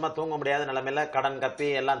 வருஷமா தூங்க முடியாத நிலைமையில கடன் கப்பி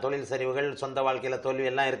எல்லாம் தொழில் சரிவுகள், சொந்த வாழ்க்கையில தோல்வி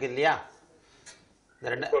எல்லாம் இருக்கு இல்லையா?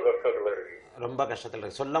 ரொம்ப கஷ்டத்துல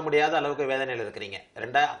இருக்கு. சொல்ல முடியாத அளவுக்கு வேதனையில் இருக்கிறீங்க.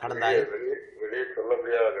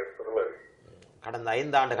 கடந்த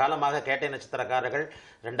 5 ஆண்டு காலமாக கேட்டை நட்சத்திரக்காரர்கள்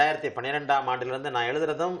 2012ஆம் ஆண்டிலிருந்து நான்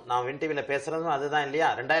எழுதுறதும் நான் வின் டிவில பேசுறதும் அதுதான் இல்லையா?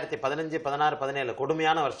 2015, 16, 17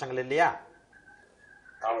 கொடுமையான வருஷங்கள் இல்லையா?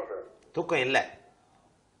 தூக்கம் இல்லை.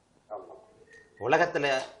 உலகத்துல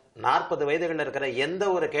 40 வயதுகள் இருக்கிற எந்த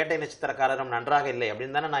ஒரு கேட்டை நட்சத்திரக்காரரும் நன்றாக இல்லை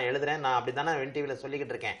அப்படின்னு தானே நான் எழுதுறேன். நான் அப்படித்தானே வின் டிவில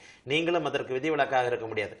சொல்லிக்கிட்டு இருக்கேன். நீங்களும் அதற்கு விதிவிலக்காக இருக்க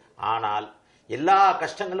முடியாது. ஆனால் எல்லா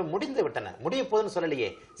கஷ்டங்களும் முடிந்து விட்டன. முடிய போகுதுன்னு சொல்லலையே,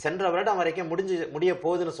 சென்ற வருடம் வரைக்கும் முடிய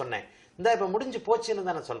போகுதுன்னு சொன்னேன். இந்த இப்ப முடிஞ்சு போச்சுன்னு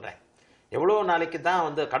தான் நான் சொல்றேன். எவ்வளவு நாளைக்கு தான்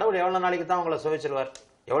வந்து கடவுள் எவ்வளவு நாளைக்கு தான் உங்களை சோதிச்சிருவார்?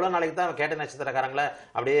 எவ்வளவு நாளைக்கு தான் கேட்ட நட்சத்திரக்காரங்களை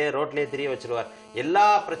அப்படியே ரோட்லயே திரிய வச்சிருவார்? எல்லா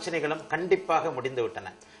பிரச்சனைகளும் கண்டிப்பாக முடிந்து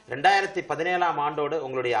விட்டன. 2017ஆம் ஆண்டோடு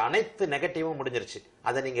உங்களுடைய அனைத்து நெகட்டிவும் முடிஞ்சிருச்சு.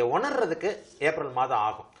 அதை நீங்க உணர்றதுக்கு ஏப்ரல் மாதம்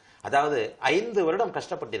ஆகும். அதாவது 5 வருடம்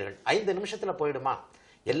கஷ்டப்பட்டீர்கள், 5 நிமிஷத்துல போயிடுமா?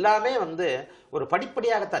 எல்லாமே வந்து ஒரு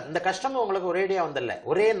படிப்படியாகத்தான். இந்த கஷ்டம் உங்களுக்கு ஒரேடியா வந்தல்ல,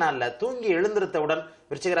 ஒரே நாள்ல தூங்கி எழுந்திருத்தவுடன்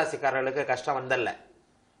விருச்சிகராசிக்காரர்களுக்கு கஷ்டம் வந்தல்ல,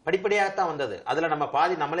 படிப்படியாகத்தான் வந்தது. அதுல நம்ம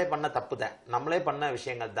பாதி நம்மளே பண்ண தப்பு தான், நம்மளே பண்ண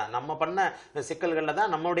விஷயங்கள் தான், நம்ம பண்ண சிக்கல்கள்ல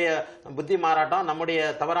தான் நம்முடைய புத்தி மாறாட்டம், நம்முடைய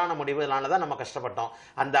தவறான முடிவுனாலதான் நம்ம கஷ்டப்பட்டோம்.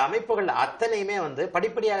 அந்த அமைப்புகள் அத்தனையுமே வந்து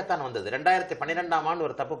படிப்படியாகத்தான் வந்தது. 2012ஆம் ஆண்டு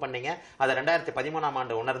ஒரு தப்பு பண்ணீங்க, அதை 2013ஆம்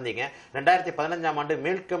ஆண்டு உணர்ந்தீங்க. 2015ஆம் ஆண்டு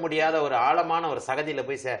மீட்க முடியாத ஒரு ஆழமான ஒரு சகதியில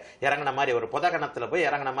போய் இறங்கின மாதிரி, ஒரு புதகணத்துல போய்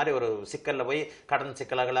இறங்கின மாதிரி, ஒரு சிக்கல்ல போய் கடன்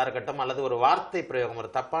சிக்கல்களா இருக்கட்டும், அல்லது ஒரு வார்த்தை பிரயோகம்,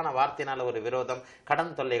 ஒரு தப்பான வார்த்தையினால ஒரு விரோதம்,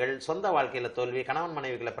 கடன் தொல்லைகள், சொந்த வாழ்க்கையில தோல்வி, கணவன்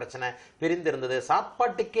மனைவிகளை பிரச்சனை, பிரிந்திருந்தது,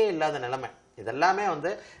 சாப்பாட்டுக்கே இல்லாத நிலைமை, இதெல்லாமே வந்து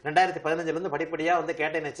 2015 இருந்து படிப்படியா வந்து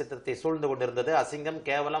கேட்டை நட்சத்திரத்தை சூழ்ந்து கொண்டிருந்தது. அசிங்கம்,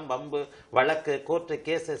 கேவலம், வம்பு, வழக்கு, கோர்ட்டு,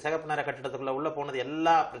 கேஸ், சிகப்பு நேர கட்டிடத்துக்குள்ள உள்ள போனது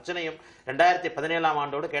எல்லா பிரச்சனையும் 2017ஆம்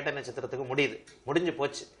ஆண்டோடு கேட்டை நட்சத்திரத்துக்கு முடிஞ்சு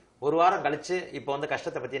போச்சு. ஒரு வாரம் கழிச்சு இப்போ வந்து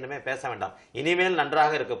கஷ்டத்தை பத்தி இனிமே பேச வேண்டாம், இனிமேல்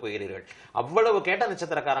நன்றாக இருக்க போகிறீர்கள். அவ்வளவு கேட்ட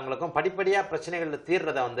நட்சத்திரக்காரங்களுக்கும் படிப்படியா பிரச்சனைகள்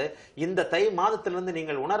தீர்றதை வந்து இந்த தை மாதத்திலிருந்து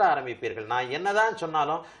நீங்கள் உணர ஆரம்பிப்பீர்கள். நான் என்னதான்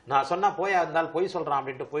சொன்னாலும், நான் சொன்னா போயா இருந்தால் பொய் சொல்றான்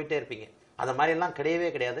அப்படின்ட்டு போயிட்டே இருப்பீங்க. அந்த மாதிரி எல்லாம் கிடையவே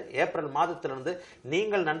கிடையாது. ஏப்ரல் மாதத்திலிருந்து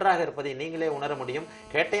நீங்கள் நன்றாக இருப்பதை நீங்களே உணர முடியும்.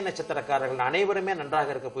 கேட்டை நட்சத்திரக்காரர்கள் அனைவருமே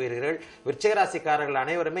நன்றாக இருக்க போகிறீர்கள். விருச்சிகராசிக்காரர்கள்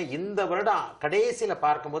அனைவருமே இந்த வருடம் கடைசியில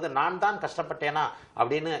பார்க்கும்போது நான் தான் கஷ்டப்பட்டேனா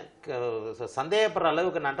அப்படின்னு சந்தேகப்படுற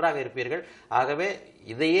அளவுக்கு நன்றாக இருப்பீர்கள். ஆகவே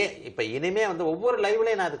இதையே இப்ப இனிமே வந்து ஒவ்வொரு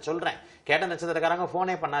லைவ்லயும் நான் இதை சொல்றேன். கேட்ட நட்சத்திரக்காரங்க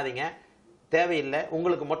போனே பண்ணாதீங்க, தேவையில்லை,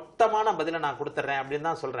 உங்களுக்கு மொத்தமான பதிலை நான் கொடுத்துட்றேன் அப்படின்னு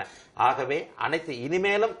தான் சொல்றேன். ஆகவே அனைத்து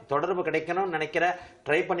இனிமேலும் தொடர்பு கிடைக்கணும்னு நினைக்கிற,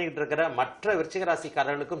 ட்ரை பண்ணிக்கிட்டு இருக்கிற மற்ற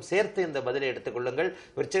விருச்சிகராசிக்காரர்களுக்கும் சேர்த்து இந்த பதிலை எடுத்துக்கொள்ளுங்கள்.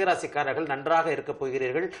 விருச்சிகராசிக்காரர்கள் நன்றாக இருக்க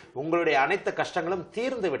போகிறீர்கள். உங்களுடைய அனைத்து கஷ்டங்களும்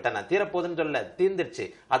தீர்ந்து விட்டன. தீரப்போதுன்னு சொல்ல, தீர்ந்துருச்சு.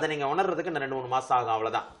 அதை நீங்க உணர்றதுக்கு 2-3 மாசம் ஆகும்,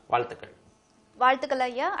 அவ்வளவுதான். வாழ்த்துக்கள். வாழ்த்துக்கள்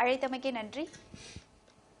ஐயா, அழைத்தமைக்கு நன்றி.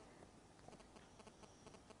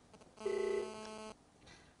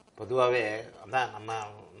 பொதுவாகவே அதான் நம்ம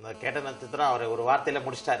கேட்ட நட்சத்திரம் அவர் ஒரு வார்த்தையில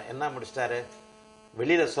முடிச்சிட்டாரு. என்ன முடிச்சிட்டாரு?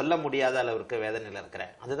 வெளியில சொல்ல முடியாத அளவிற்கு வேதனையில்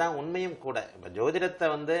இருக்கிறேன். அதுதான் உண்மையும் கூட. இப்ப ஜோதிடத்தை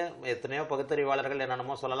வந்து எத்தனையோ பகுத்தறிவாளர்கள்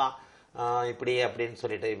என்னென்னமோ சொல்லலாம், இப்படி அப்படின்னு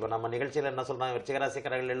சொல்லிட்டு. இப்போ நம்ம நிகழ்ச்சியில் என்ன சொல்றாங்க,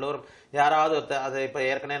 விருச்சிகராசிக்காரர்கள் எல்லோரும் யாராவது ஒருத்தர், அது இப்போ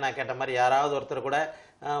ஏற்கனவே நான் கேட்ட மாதிரி யாராவது ஒருத்தர் கூட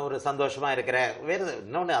ஒரு சந்தோஷமா இருக்கிறேன். வேறு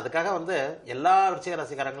இன்னொன்று, அதுக்காக வந்து எல்லா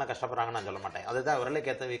விருச்சிகராசிக்காரங்களும் கஷ்டப்படுறாங்கன்னு நான் சொல்ல மாட்டேன். அதுதான்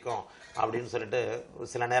விரலுக்கு ஏற்ற வீக்கம் அப்படின்னு சொல்லிட்டு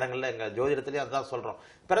சில நேரங்களில் எங்கள் ஜோதிடத்துலேயும் அதுதான் சொல்கிறோம்.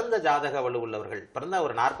 பிறந்த ஜாதக வலு உள்ளவர்கள், பிறந்த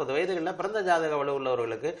ஒரு 40 வயதுகளில் பிறந்த ஜாதக வலு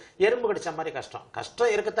உள்ளவர்களுக்கு எறும்பு கடிச்ச மாதிரி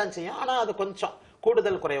கஷ்டம் இருக்கத்தான் செய்யும். ஆனால் அது கொஞ்சம்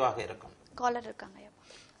கூடுதல் குறைவாக இருக்கும். காலர் இருக்காங்க.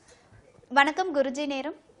 வணக்கம் குருஜி,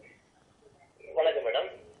 நேரம். வணக்கம் மேடம்.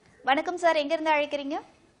 வணக்கம் சார், எங்க இருந்து அழைக்கிறீங்க?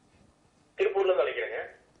 திருப்பூர்ல இருந்து அழைக்கிறேங்க.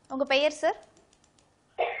 உங்க பெயர் சார்?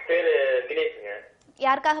 பேரு தினேஷ்ங்க.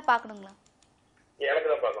 யாருக்காக பார்க்கணுங்களா? எனக்கு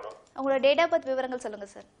தான் பார்க்கணும். உங்களோட டேட் ஆஃப் பர்த் விவரங்கள் சொல்லுங்க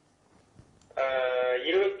சார்.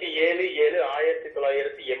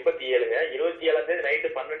 27/7/1987ங்க. 27ஆம் தேதி நைட்டு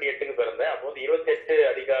 12:08க்கு பிறந்தேன். அப்போ 28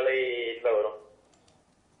 அதிகாலைல வரும்.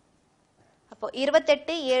 அப்போ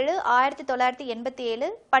 28/7/1987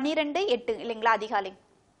 12:08 இல்லைங்களா? அதிகாலை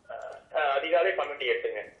அதிகாலை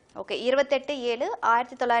 12:08ங்க. ஓகே,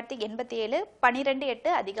 28/7/1987 12:08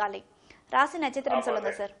 அதிகாலை. ராசி நட்சத்திரம்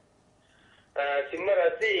சொல்லுங்க சார். சிம்ம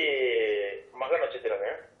ராசி, மக நட்சத்திரங்க.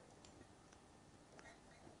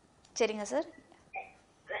 சரிங்க சார்,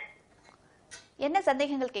 என்ன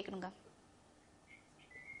சந்தேகங்கள் கேட்கணுங்க?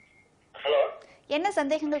 ஹலோ, என்ன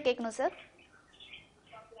சந்தேகங்கள் கேட்கணும் சார்?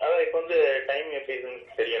 அதான் இப்போ வந்து டைம் எப்படி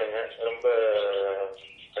இருக்குன்னு தெரியணுங்க. ரொம்ப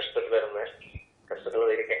கஷ்டத்துல இருந்தேன்,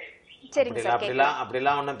 கஷ்டத்துல இருக்கேன். சரிங்க சார்.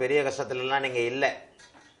 அப்படிலாம் ஒன்றும் பெரிய கஷ்டத்துலலாம் நீங்க இல்லை.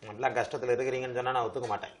 அப்படிலாம் கஷ்டத்தில் இருக்கிறீங்கன்னு சொன்னால் நான் ஒத்துக்க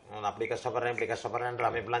மாட்டேன். அப்படி கஷ்டப்படுறேன் இப்படி கஷ்டப்படுறேன்ற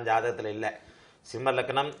அமைப்புலாம் ஜாதகத்தில் இல்லை. சிம்ம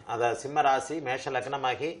லக்னம், அதாவது சிம்ம ராசி மேஷ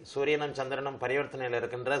லக்னமாகி சூரியனும் சந்திரனும் பரிவர்த்தனையில்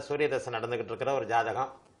இருக்கின்ற சூரிய தசை நடந்துகிட்டு இருக்கிற ஒரு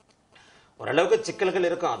ஜாதகம். ஓரளவுக்கு சிக்கல்கள்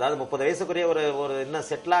இருக்கும். அதாவது 30 வயசுக்குரிய ஒரு இன்னும்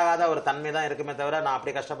செட்டில் ஆகாத ஒரு தன்மை தான் இருக்குமே தவிர நான்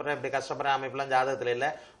அப்படி கஷ்டப்படுறேன் இப்படி கஷ்டப்படுறேன் அமைப்புலாம் ஜாதகத்தில் இல்லை.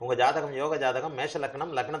 உங்கள் ஜாதகம் யோக ஜாதகம், மேஷ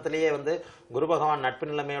லக்னம், லக்னத்திலேயே வந்து குரு பகவான் நட்பு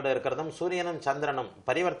நிலைமையோடு இருக்கிறதும் சூரியனும் சந்திரனும்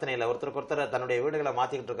பரிவர்த்தனையில் ஒருத்தருக்கு ஒருத்தர் தன்னுடைய வீடுகளை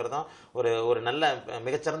மாற்றிக்கிட்டு இருக்கிறதும் ஒரு நல்ல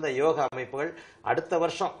மிகச்சிறந்த யோக அமைப்புகள். அடுத்த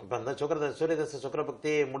வருஷம் இப்போ இந்த சூரியதசை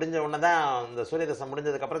சுக்கிரபக்தி முடிஞ்ச உடனே தான், இந்த சூரியதசை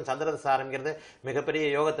முடிஞ்சதுக்கப்புறம் சந்திரதசை ஆரம்பிக்கிறது மிகப்பெரிய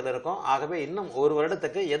யோகத்தில் இருக்கும். ஆகவே இன்னும் ஒரு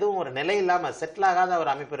வருடத்துக்கு எதுவும் ஒரு நிலை இல்லாமல் செட்டில் ஆகாத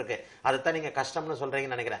ஒரு அமைப்பு இருக்கு. அதை பார்த்தா நீங்க கஷ்டம்னு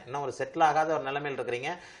சொல்றீங்கன்னு நினைக்கிறேன். இன்னும் ஒரு செட்டில் ஆகாத ஒரு நிலைமையில் இருக்கிறீங்க.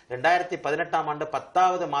 2018ஆம் ஆண்டு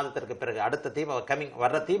 10வது மாதத்திற்கு பிறகு அடுத்த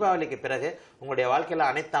வர்ற தீபாவளிக்கு பிறகு உங்களுடைய வாழ்க்கையில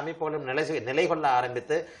அனைத்து அமைப்புகளும் நிலை கொள்ள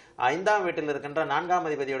ஆரம்பித்து 5ஆம் வீட்டில் இருக்கின்ற 4ஆம்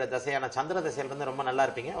அதிபதியோட தசையான சந்திர தசையிலிருந்து ரொம்ப நல்லா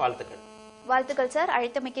இருப்பீங்க. வாழ்த்துக்கள். வாழ்த்துக்கள் சார்,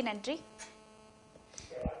 அழைத்தமைக்கு நன்றி.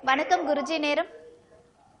 வணக்கம் குருஜி நேரம்.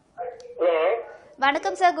 ஹலோ,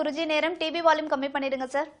 வணக்கம் சார், குருஜி நேரம். டிவி வால்யூம் கம்மி பண்ணிடுங்க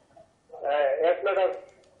சார். எஸ் மேடம்,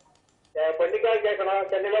 பொண்ணுக்காக கேட்கணும்.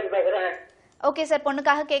 சென்னையில இருந்து பேசுறேன். ஓகே சார்,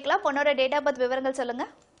 பொண்ணுக்காக கேட்கலாம். பொண்ணோட டேட் ஆஃப் பர்த் விவரங்கள் சொல்லுங்க.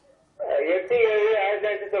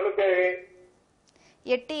 8/7/1997.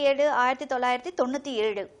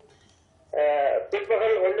 8/7/1997.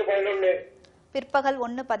 பிற்பகல் 1:11. பிற்பகல்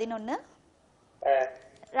 1:11.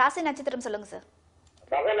 ராசி நட்சத்திரம் சொல்லுங்க சார்.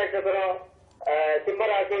 மக நட்சத்திரம், சிம்ம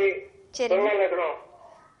ராசி, சரி. துருவ லக்னம்.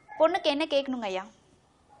 பொண்ணுக்கு என்ன கேட்கணுங்க ஐயா?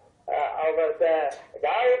 அவங்க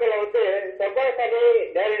ஜாதகத்துல வந்து செவ்வாய் சனி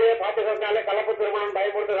நேரடியாக பார்த்துக்கிறதுனால கலப்பு திருமணம்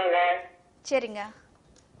பயமுறுத்துறாங்க. சரிங்க,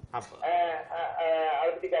 அதை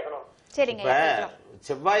பத்தி கேட்கணும். சரிங்க இப்ப ஐயா, கேட்கலாம்.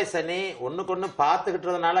 செவ்வாய் சனி ஒண்ணுக்கு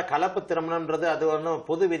பார்த்துக்கிட்டதுனால கலப்பு திருமணம்ன்றது அது ஒன்றும்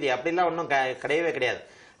புது விதி அப்படிலாம் ஒன்றும் கிடையவே கிடையாது.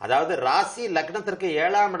 அதாவது ராசி லக்னத்திற்கு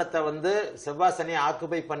 7ஆம் இடத்தை வந்து செவ்வாய் சனி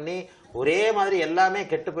ஆக்குபை பண்ணி ஒரே மாதிரி எல்லாமே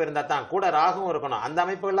கெட்டு போயிருந்தா தான் கூட ராகும் இருக்கணும். அந்த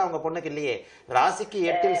அமைப்புகள்லாம் அவங்க பொண்ணுக்கு இல்லையே. ராசிக்கு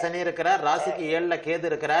 8இல் சனி இருக்கிறார், ராசிக்கு 7ல கேது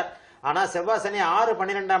இருக்கிறார். ஆனா செவ்வாய் சனி 6,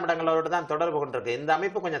 12ஆம் இடங்களோடு தான் தொடர்பு கொண்டிருக்கு. இந்த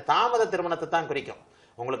அமைப்பு கொஞ்சம் தாமத திருமணத்தை தான் குறிக்கும்.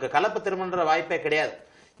 உங்களுக்கு கலப்பு திருமணன்ற வாய்ப்பே கிடையாது.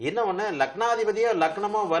 இன்னொன்னு, லக்னாதிபதியோ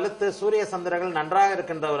லக்னமோ வலுத்து சூரிய சந்திரர்கள் நன்றாக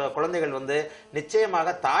இருக்கின்ற ஒரு குழந்தைகள் வந்து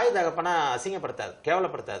நிச்சயமாக தாய் தகப்பனை அசிங்கப்படுத்தாது,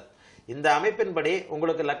 கேவலப்படுத்தாது. இந்த அமைப்பின்படி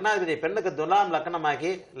உங்களுக்கு லக்னாதிபதி பெண்ணுக்கு துலாம்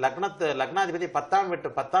லக்னமாகி லக்னாதிபதி 10ஆம் வீட்டு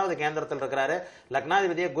 10வது கேந்திரத்தில் இருக்கிறாரு.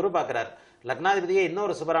 லக்னாதிபதியை குரு பார்க்கிறார். லக்னாதிபதியை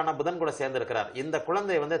இன்னொரு சுபரான புதன் கூட சேர்ந்திருக்கிறார். இந்த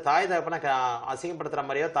குழந்தை வந்து தாய் தகப்பனை அசிங்கப்படுத்துற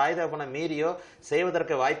மாதிரியோ தாய் தகப்பனை மீறியோ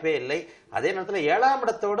செய்வதற்கு வாய்ப்பே இல்லை. அதே நேரத்தில் 7ஆம்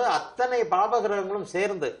இடத்தோடு அத்தனை பாபகிரகங்களும்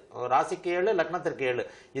சேர்ந்து ராசிக்கு 7, லக்னத்திற்கு 7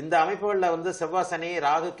 இந்த அமைப்புகளில் வந்து செவ்வாய் சனி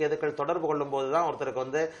ராகு கேதுக்கள் தொடர்பு கொள்ளும் போதுதான் ஒருத்தருக்கு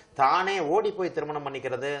வந்து தானே ஓடி போய் திருமணம்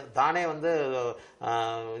பண்ணிக்கிறது, தானே வந்து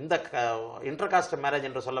இந்த இன்டர்காஸ்ட் மேரேஜ்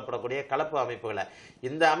என்று சொல்லப்படக்கூடிய கலப்பு அமைப்புகளை.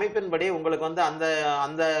 இந்த அமைப்பின்படி உங்களுக்கு வந்து அந்த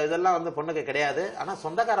அந்த இதெல்லாம் வந்து பொண்ணுக்கு கிடையாது. ஆனா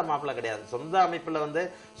சொந்தக்கார மாப்பிள்ளை கிடையாது. சொந்த அமைப்புல வந்து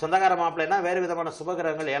சொந்தக்கார மாப்பிள்ளைன்னா வேறு விதமான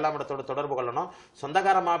சுபகிரகங்கள் 7ஆம் இடத்தோடு தொடர்பு கொள்ளணும்.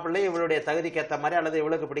 சொந்தக்கார மாப்பிள்ளை இவளுடைய தகுதிக்கு ஏற்ற மாதிரி அல்லது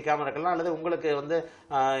இவளுக்கு பிடிக்காம இருக்கலாம் அல்லது உங்களுக்கு வந்து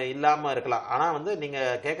இல்லாம இருக்கலாம். ஆனா வந்து நீங்க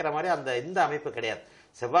கேட்கிற மாதிரி இந்த அமைப்பு கிடையாது.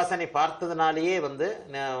 செவ்வாய் சனி பார்த்ததுனாலேயே வந்து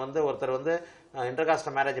ஒருத்தர் வந்து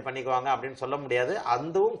இன்டர்காஸ்ட் மேரேஜ் பண்ணிக்குவாங்க அப்படின்னு சொல்ல முடியாது.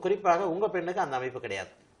 அதுவும் குறிப்பாக உங்க பெண்ணுக்கு அந்த அமைப்பு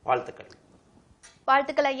கிடையாது. வாழ்த்துக்கள்.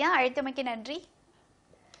 வாழ்த்துக்கள் ஐயா, அழைத்தமைக்கு நன்றி.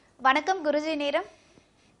 வணக்கம் குருஜி நேரம்.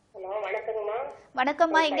 ஹலோ, வணக்கங்கம்மா.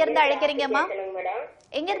 வணக்கம்மா, எங்க இருந்து அழைக்கிறீங்கம்மா? மேடம்,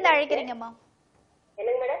 எங்க இருந்து அழைக்கிறீங்கம்மா?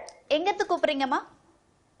 என்னங்க மேடம்? எங்க இருந்து கூப்பிடுறீங்கம்மா?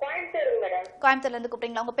 கோயம்புத்தூருங்க மேடம். கோயம்புத்தூர்ல இருந்து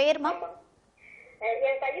கூப்பிடுறீங்களா? உங்க பேருமா?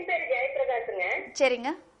 என் பையன் பேரு ஜெயபிரகாஷுங்க. சரிங்க.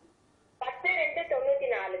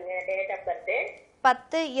 10/2/94ங்க டேட் ஆஃப் பர்த்.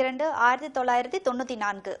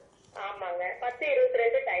 10/2/1994. ஆமாங்க.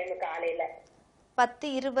 10:22 டைம் காலையில.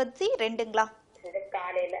 10:22ங்களா?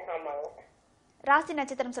 காலையில. ஆமாங்க. ராசி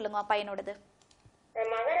நட்சத்திரம் சொல்லுங்கம்மா பையனோடது.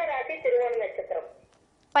 மகர ராசி, திருவோண நட்சத்திரம்.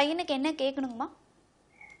 பையனுக்கு என்ன கேட்கணுங்கம்மா?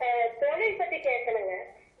 தொழில் பத்தி கேட்கணுங்க.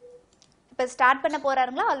 இப்ப ஸ்டார்ட் பண்ண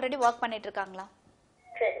போறாருங்களா, ஆல்ரெடி ஒர்க் பண்ணிட்டு இருக்காங்களா?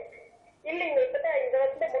 சரி. இல்லைங்க, இப்பதான் இந்த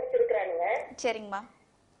வருஷம் முடிச்சிருக்கிறானுங்க. சரிங்கம்மா.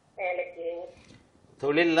 வேலைக்கு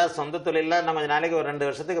தொழில்ல சொந்த தொழில்ல நம்ம கொஞ்ச நாளைக்கு ஒரு 2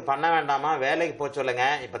 வருஷத்துக்கு பண்ண வேண்டாமா, வேலைக்கு போக சொல்லுங்க.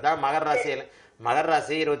 இப்பதான் மகர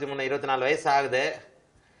ராசி 23, 24 வயசு ஆகுது.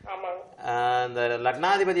 இந்த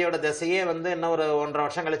லக்னாதிபதியோட திசையே வந்து இன்னும் ஒரு 1.5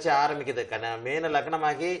 வருஷம் கழிச்சு ஆரம்பிக்குது. மீன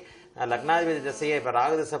லக்னமாகி லக்னாதிபதி திசையே இப்ப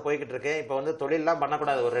ராகு திசை போய்கிட்டு இருக்கு. இப்ப வந்து தொழிலெல்லாம்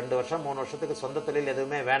பண்ணக்கூடாது. ஒரு 2 வருஷம் 3 வருஷத்துக்கு சொந்த தொழில்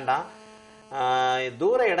எதுவுமே வேண்டாம்.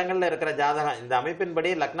 தூர இடங்கள்ல இருக்கிற ஜாதகம் இந்த அமைப்பின்படி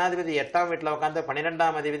லக்னாதிபதி 8ஆம் வீட்டுல உட்காந்து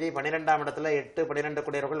 12ஆம் அதிபதி 12ஆம் இடத்துல 8, 12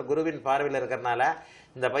 குடியவர்கள் குருவின் பார்வையில் இருக்கிறதுனால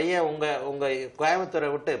இந்த பையன் உங்க கோயம்புத்தூரை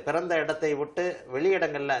விட்டு பிறந்த இடத்தை விட்டு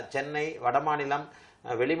வெளியிடங்கள்ல சென்னை, வடமாநிலம்,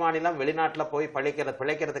 வெளிமாநிலம், வெளிநாட்டில் போய்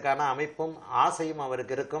பிழைக்கிறதுக்கான அமைப்பும் ஆசையும்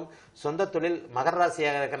அவருக்கு இருக்கும். சொந்த தொழில் மகர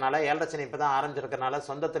ராசியாக இருக்கிறனால 7 சனி இப்பதான் ஆரம்பிச்சிருக்கனால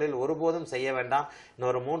சொந்த தொழில் ஒருபோதும் செய்ய வேண்டாம்.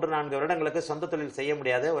 இன்னொரு 3-4 வருடங்களுக்கு சொந்த தொழில் செய்ய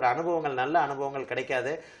முடியாது. ஒரு அனுபவங்கள், நல்ல அனுபவங்கள்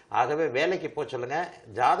கிடைக்காது. ஆகவே வேலைக்கு போக சொல்லுங்க.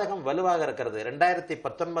 ஜாதகம் வலுவாக இருக்கிறது.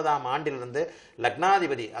 2019ஆம் ஆண்டிலிருந்து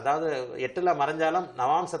லக்னாதிபதி அதாவது 8ல மறைஞ்சாலும்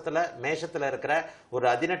நவாம்சத்துல மேஷத்துல இருக்கிற ஒரு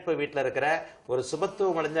அதிநட்பு வீட்டில் இருக்கிற ஒரு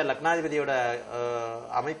சுபத்துவம் அடைஞ்ச லக்னாதிபதியோட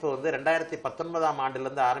அமைப்பு வந்து 2019ஆம்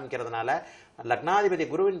ஆண்டிலிருந்து ஆரம்பிக்கிறதுனால லக்னாதிபதி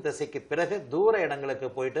குருவின் திசைக்கு பிறகு தூர இடங்களுக்கு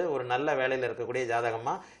போயிட்டு ஒரு நல்ல வேலையில் இருக்கக்கூடிய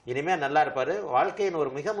ஜாதகமா இனிமே நல்லா இருப்பாரு. வாழ்க்கையின் ஒரு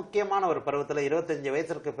மிக முக்கியமான ஒரு பருவத்தில் 25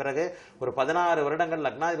 வயசுக்கு பிறகு ஒரு 16 வருடங்கள்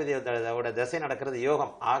லக்னாதிபதியோட திசை நடக்கிறது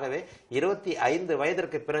யோகம். ஆகவே 25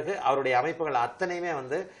 வயதிற்கு பிறகு அவருடைய அமைப்புகள் அத்தனையுமே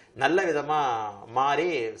வந்து நல்ல விதமா மாறி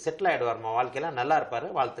செட்டில் ஆயிடுவார். வாழ்க்கையில நல்லா இருப்பாரு.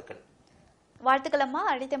 வாழ்த்துக்கள். வாழ்த்துக்கள் அம்மா,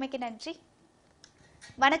 அழைத்தமைக்கு நன்றி.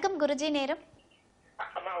 வணக்கம் குருஜி நேரம்.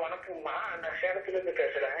 அம்மா வணக்கம்மா, நான் சேலத்துல இருந்து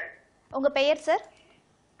பேசுறேன். உங்க பெயர் சார்?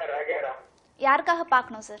 ராஜாராம். யாருக்காக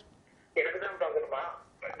பார்க்கணும் சார்? எனக்கு தான் பாக்கணுமா?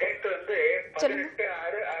 டேட் வந்து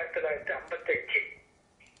 18/6/1955.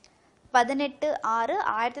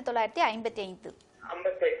 18/6/1955.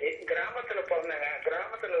 55 கிராமத்துல பிறந்தாங்க.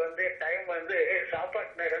 கிராமத்துல வந்து டைம் வந்து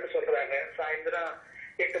சாப்பாட்டு நேரம்னு சொல்றாங்க. சாயந்தரம்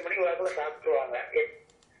 8 மணி வாக்குல சாப்பிட்டுருவாங்க.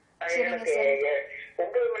 எனக்கு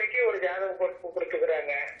 9 மணிக்கு ஒரு ஜாதகம் போட்டு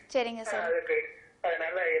கொடுத்துக்கிறாங்க. சரிங்க சார். அதுக்கு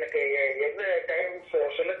அதனால எனக்கு எந்த டைம்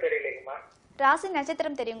சொல்ல தெரியலைங்கம்மா. ராசி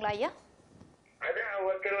நட்சத்திரம் தெரியுங்களா ஐயா? அதான்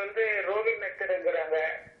ஒருத்தர் வந்து ரோஹிணி நட்சத்திரங்கிறாங்க,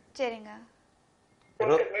 சரிங்க.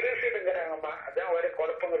 ஒருத்தர் மிருசிடுங்கிறாங்கம்மா. அதான் ஒரு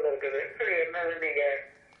குழப்பங்கள் இருக்குது. என்னன்னு நீங்க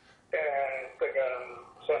கொஞ்சம்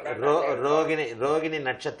ரோகிணி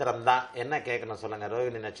நட்சத்திரம் தான். என்ன கேட்கணும் சொல்லுங்க.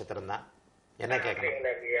 ரோகிணி நட்சத்திரம் தான், என்ன கேட்கணும்?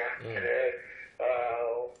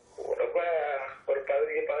 ரொம்ப ஒரு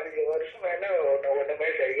 15 வருஷம் மேல ஒண்ணுமே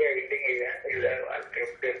சரியா இல்லைங்க.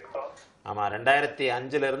 எப்படி இருக்கும்? ஆமா,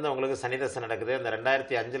 2005 இருந்து உங்களுக்கு சனி தசை நடக்குது. இந்த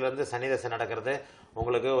 2005 இருந்து சனி தசை நடக்கிறது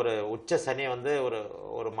உங்களுக்கு ஒரு உச்ச சனி வந்து ஒரு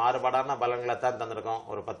ஒரு மாறுபாடான பலன்களை தான் தந்திருக்கும்.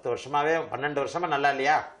 ஒரு 10 வருஷமாவே 12 வருஷமா நல்லா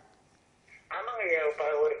இல்லையா? ஆமாங்க ஐயா,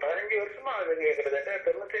 ஒரு 15 வருஷமா ஆகுதுங்க. கிட்டத்தட்ட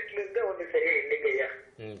 98ல இருந்து ஒண்ணு சரியா இல்லைங்க ஐயா.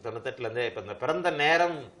 98ல இருந்து இப்ப இந்த பிறந்த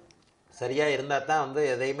நேரம் சரியா இருந்தா தான் வந்து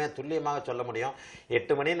எதையுமே துல்லியமாக சொல்ல முடியும்.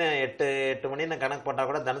 8 மணின்னு கணக்கு போட்டா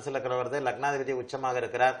கூட தனுசு லக்னம் வருது, லக்னாதிபதி உச்சமாக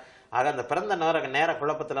இருக்கிறார். ஆக அந்த பிறந்த நேர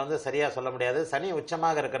குழப்பத்துல வந்து சரியா சொல்ல முடியாது. சனி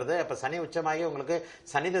உச்சமாக இருக்கிறது. அப்ப சனி உச்சமாகி உங்களுக்கு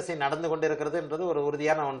சனி திசை நடந்து கொண்டு இருக்கிறதுன்றது ஒரு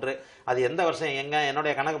உறுதியான ஒன்று. அது எந்த வருஷம்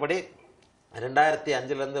என்னுடைய கணக்குப்படி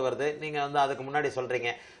 2005 இருந்து வருது. நீங்க வந்து அதுக்கு முன்னாடி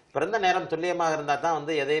சொல்றீங்க. பிறந்த நேரம் துல்லியமாக இருந்தா தான்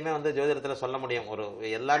வந்து எதையுமே வந்து ஜோதிடத்துல சொல்ல முடியும். ஒரு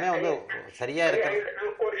எல்லாமே வந்து சரியா இருக்கு.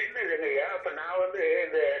 ஒரு சின்ன இதுங்க ஐயா, இப்ப நான் வந்து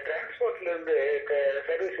இந்த டிரான்ஸ்போர்ட்ல இருந்து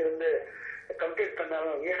சர்வீஸ் இருந்து கம்ப்ளீட் பண்ணாம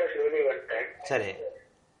வீடு வெளியே வந்துட்டேன். சரி,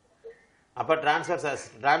 அப்போ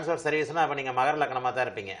டிரான்ஸ்ஃபர் சர்வீஸ்னா அப்போ நீங்கள் மகர லக்னமாக தான்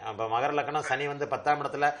இருப்பீங்க. அப்போ மகர லக்னம் சனி வந்து 10ஆம்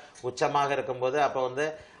இடத்துல உச்சமாக இருக்கும்போது அப்போ வந்து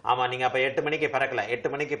ஆமாம், நீங்கள் அப்போ 8 மணிக்கு பிறக்கல. 8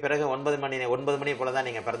 மணிக்கு பிறகு 9 மணி போல தான்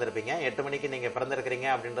நீங்கள் பிறந்திருப்பீங்க. 8 மணிக்கு நீங்கள் பிறந்திருக்கிறீங்க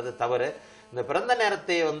அப்படின்றது தவறு. இந்த பிறந்த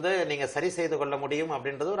நேரத்தை வந்து நீங்கள் சரி செய்து கொள்ள முடியும்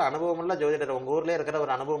அப்படின்றது ஒரு அனுபவமுள்ள ஜோதிடர், உங்கள் ஊர்லேயே இருக்கிற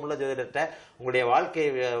ஒரு அனுபவமுள்ள ஜோதிடர்கிட்ட உங்களுடைய வாழ்க்கை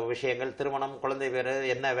விஷயங்கள், திருமணம், குழந்தை பேர்,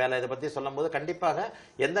 என்ன வேலை, இதை பற்றி சொல்லும் போது கண்டிப்பாக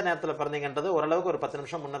எந்த நேரத்தில் பிறந்தீங்கன்றது ஓரளவுக்கு ஒரு 10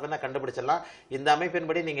 நிமிஷம் முன்ன பின்ன கண்டுபிடிச்சிடலாம். இந்த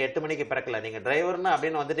அமைப்பின்படி நீங்கள் 8 மணிக்கு பிறக்கல, நீங்கள் டிரைவர்னு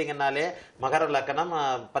அப்படின்னு வந்துட்டீங்கன்னாலே மகர லக்னம்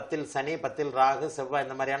 10ல் சனி, 10ல் ராகு, செவ்வாய்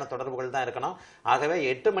இந்த மாதிரியான தொடர்புகள் தான் இருக்கணும். ஆகவே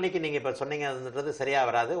 8 மணிக்கு நீங்க இப்ப சொன்னீங்கன்றது சரியா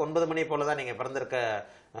வராது. 9 மணி போல தான் நீங்க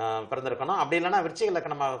பிறந்திருக்கணும். அப்படி இல்லைன்னா விருச்சிக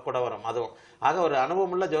லக்னமாக கூட வரும் அதுவும். ஆக ஒரு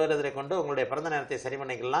அனுபவமுள்ள ஜோதிடரை கொண்டு உங்களுடைய பிறந்த நேரத்தை சரி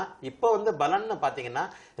பண்ணிக்கலாம். இப்போ வந்து பலன்னு பாத்தீங்கன்னா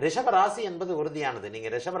ரிஷப ராசி என்பது உறுதியானது. நீங்க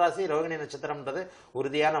ரிஷப ராசி ரோகிணி நட்சத்திரம்ன்றது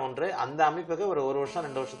உறுதியான ஒன்று. அந்த அமைப்புக்கு ஒரு வருஷம்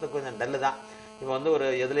 2 வருஷத்துக்கு கொஞ்சம் டல்லு தான். இப்போ வந்து ஒரு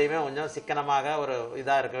எதுலையுமே கொஞ்சம் சிக்கனமாக ஒரு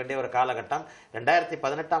இதாக இருக்க வேண்டிய ஒரு காலகட்டம்.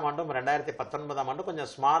 2018ஆம் ஆண்டும் 2019ஆம் ஆண்டும் கொஞ்சம்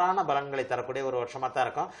ஸ்மாரான பலன்களை தரக்கூடிய ஒரு வருஷமாக தான்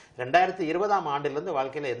இருக்கும். 2020ஆம் ஆண்டிலிருந்து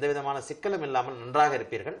வாழ்க்கையில் எந்த விதமான சிக்கலும் இல்லாமல் நன்றாக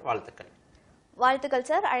இருப்பீர்கள். வாழ்த்துக்கள். வாழ்த்துக்கள்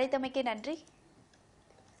சார், அழைத்தமைக்கு நன்றி.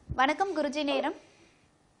 வணக்கம் குருஜி நேரம்.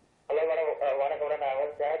 ஹலோ மேடம், வணக்கம் மேடம். நான்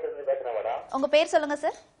வந்து சேலத்துல பேசுறேன் மேடம். உங்க பேர் சொல்லுங்க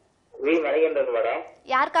சார்? We Manikandan madam.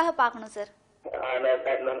 யாருக்காக பார்க்கணும் sir?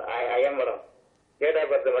 I'm madam. Date of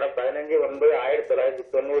birth madam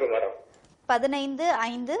 15/9/1990 madam.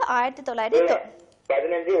 15/5/1990.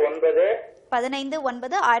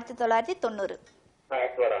 15/9/1990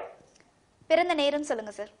 madam. பிறந்த நேரம்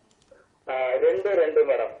சொல்லுங்க சார்? 2/2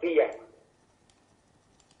 மேடம். பிஎம்.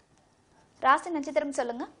 ராசி நட்சத்திரம்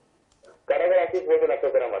சொல்லுங்க? கடகராசி பூஜை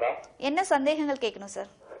நட்சத்திரம் மேடம். என்ன சந்தேகங்கள் கேட்கணும் சார்?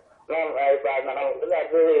 மேம் இப்ப நான் வந்து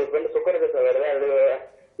அது சுக்கரதசை வருது, அது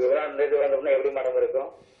இதெல்லாம் எப்படி மேடம் இருக்கும்?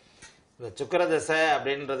 இந்த சுக்கிரதசை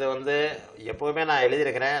அப்படின்றது வந்து எப்பவுமே நான்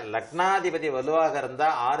எழுதியிருக்கிறேன், லக்னாதிபதி வலுவாக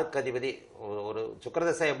இருந்தால் 6க்கு அதிபதி. ஒரு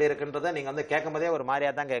சுக்கிரதசை எப்படி இருக்குன்றதை நீங்கள் வந்து கேட்கும் போதே ஒரு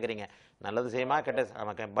மாதிரியாக தான் கேட்குறீங்க. நல்லது செய்யுமா கெட்ட,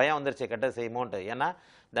 நமக்கு பயம் வந்துருச்சு கெட்ட செய்யுமோன்ட்டு. ஏன்னா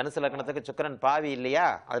தனுசு லக்னத்துக்கு சுக்கிரன் பாவி இல்லையா,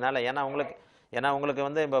 அதனால ஏன்னா உங்களுக்கு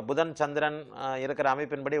வந்து இப்போ புதன் சந்திரன் இருக்கிற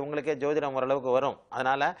அமைப்பின்படி உங்களுக்கே ஜோதிடம் ஓரளவுக்கு வரும்.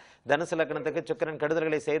 அதனால தனுசு லக்னத்துக்கு சுக்கிரன்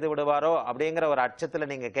கெடுதல்களை செய்து விடுவாரோ அப்படிங்கிற ஒரு அச்சத்தில்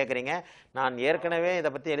நீங்கள் கேட்குறீங்க. நான் ஏற்கனவே இதை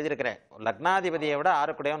பற்றி எழுதியிருக்கிறேன். லக்னாதிபதியை விட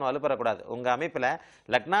 6 வலுப்பெறக்கூடாது. உங்கள் அமைப்பில்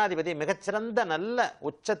லக்னாதிபதி மிகச்சிறந்த நல்ல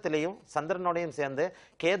உச்சத்திலையும் சந்திரனோடையும் சேர்ந்து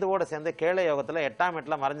கேதுவோடு சேர்ந்து கேளை யோகத்தில் 8ஆம்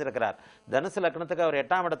இடத்துல மறைஞ்சிருக்கிறார். தனுசு லக்னத்துக்கு அவர்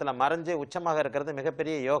 8ஆம் இடத்துல மறைஞ்சு உச்சமாக இருக்கிறது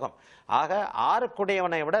மிகப்பெரிய யோகம். ஆக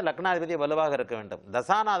 6 விட லக்னாதிபதி வலுவாக இருக்க வேண்டும்.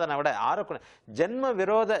 தசாநாதனை விட ஜென்ம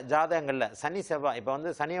விரோத ஜாதகங்கள்ல சனி செவ்வாய், இப்போ வந்து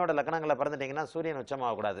சனியோட லக்னங்களை பிறந்துட்டீங்கன்னா சூரியன்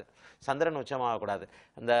உச்சமாகக்கூடாது, சந்திரன் உச்சமாகக்கூடாது.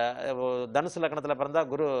 இந்த தனுசு லக்னத்தில் பிறந்தா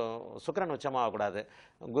சுக்கிரன் உச்சமாகக்கூடாது.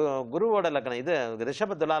 குருவோட லக்னம் இது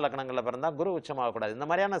ரிஷப துலா லக்னங்களில் பிறந்தா குரு உச்சமாகக்கூடாது. இந்த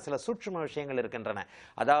மாதிரியான சில சூட்சும விஷயங்கள் இருக்கின்றன.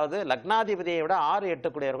 அதாவது லக்னாதிபதியை விட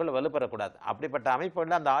 6-8 குடையவர்கள் வலுப்பெறக்கூடாது. அப்படிப்பட்ட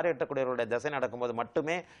அமைப்புகளில் அந்த 6-8 குடையவர்களுடைய திசை நடக்கும்போது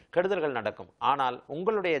மட்டுமே கெடுதல்கள் நடக்கும். ஆனால்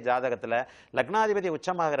உங்களுடைய ஜாதகத்தில் லக்னாதிபதி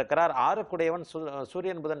உச்சமாக இருக்கிறார். 6 குடையவன்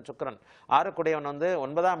சூரியன் புதன் சுக்கிரன். 6 குடையவன் வந்து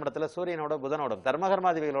 9ஆம் இடத்துல சூரியனோட புதனோடும்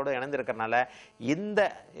தர்மகர்மாதிபதிகளோடு இணைந்திருக்கிறனால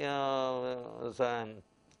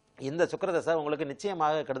இந்த சுக்கிரதசை உங்களுக்கு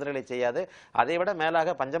நிச்சயமாக கெடுதல்களை செய்யாது. அதை விட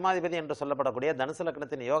மேலாக பஞ்சமாதிபதி என்று சொல்லப்படக்கூடிய தனுசு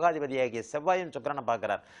லக்னத்தின் யோகாதிபதியாகிய செவ்வாயும் சுக்கிரனை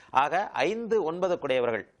பார்க்கிறார். ஆக 5-9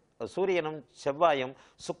 குடையவர்கள் சூரியனும் செவ்வாயும்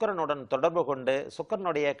சுக்கிரனுடன் தொடர்பு கொண்டு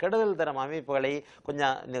சுக்கிரனுடைய கெடுதல் தரும் அமைப்புகளை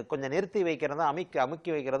கொஞ்சம் நிறுத்தி வைக்கிறதும்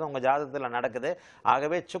அமுக்கி வைக்கிறதும் உங்கள் ஜாதகத்தில் நடக்குது.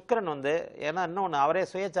 ஆகவே சுக்கிரன் வந்து ஏன்னா இன்னொன்று அவரே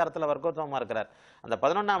சுயச்சாரத்தில் வர்க்கோத்தமமாக இருக்கிறார். அந்த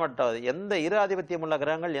 11ஆம் இடத்தை எந்த இரு ஆதிபத்தியம் உள்ள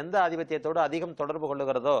கிரகங்கள் எந்த ஆதிபத்தியத்தோடு அதிகம் தொடர்பு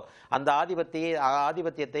கொள்ளுகிறதோ அந்த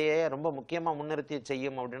ஆதிபத்தியத்தையே ரொம்ப முக்கியமாக முன்னிறுத்தி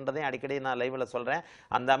செய்யும் அப்படின்றதையும் அடிக்கடி நான் லைவில் சொல்கிறேன்.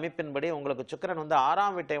 அந்த அமைப்பின்படி உங்களுக்கு சுக்கிரன் வந்து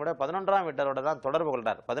 6ஆம் வீட்டை விட 11ஆம் வீட்டரோட தான் தொடர்பு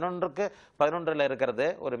கொள்கிறார். 11க்கு 11ல் இருக்கிறது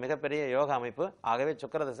ஒரு மிகப்பெரிய யோக அமைப்பு. ஆகவே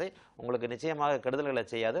சுக்கிரதசை உங்களுக்கு நிச்சயமாக கெடுதல்களை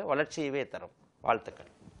செய்யாது, வளர்ச்சியவே தரும். வாழ்த்துக்கள்.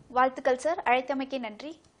 வாழ்த்துக்கள் சார், அழைத்தமைக்கு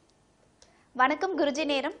நன்றி. வணக்கம் குருஜி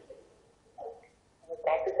நேரம்.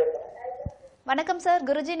 வணக்கம் சார்,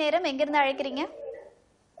 குருஜி நேரம். எங்கிருந்து அழைக்கிறீங்க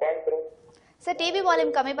சார்? டிவி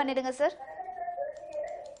வால்யூம் கம்மி பண்ணிடுங்க சார்.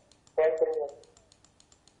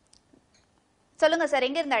 சொல்லுங்க சார்,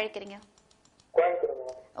 எங்கிருந்து அழைக்கிறீங்க?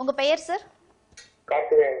 உங்க பெயர் சார்?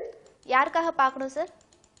 யாருக்காக பார்க்கணும் சார்?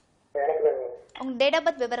 உங்க டேட் ஆஃப்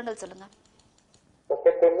பர்த் விவரங்கள் சொல்லுங்க.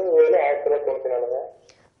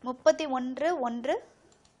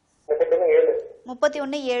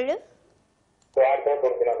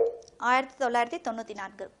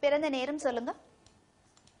 பிறந்த நேரம் சொல்லுங்க.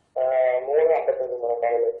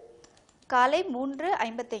 காலை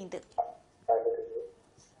 3:55.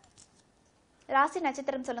 ராசி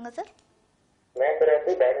நட்சத்திரம் சொல்லுங்க சார்.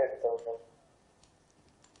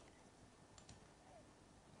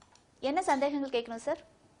 என்ன சந்தேகங்கள் கேட்கணும் சார்?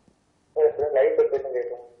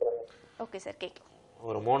 ஓகே சார், கேட்கலாம்.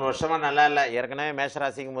 ஒரு 3 வருஷமா நல்லா இல்லை. ஏற்கனவே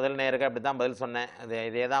மேஷராசிக்கு முதல் நேருக்கு அப்படி தான் பதில் சொன்னேன்.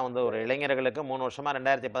 இதே தான் வந்து ஒரு இளைஞர்களுக்கு 3 வருஷமா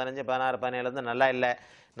 2015, 16, 17 நல்லா இல்லை.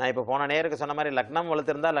 நான் இப்போ போன நேருக்கு சொன்ன மாதிரி லக்னம்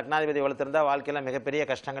வலுத்திருந்தா லக்னாதிபதி வலுத்திருந்தா வாழ்க்கையில் மிகப்பெரிய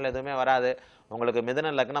கஷ்டங்கள் எதுவுமே வராது. உங்களுக்கு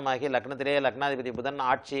மிதுன லக்னமாகி லக்னத்திலேயே லக்னாதிபதி புதன்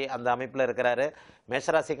ஆட்சி அந்த அமைப்பில் இருக்கிறாரு.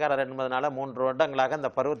 மேஷராசிக்காரர் என்பதனால 3 வருடங்களாக அந்த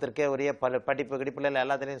பருவத்திற்கே உரிய படிப்பு கிடிப்பில்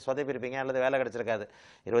எல்லாத்துலேயும் சொதப்பிருப்பீங்க அல்லது வேலை கிடைச்சிருக்காது.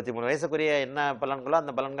 23 வயசுக்குரிய என்ன பலன்களோ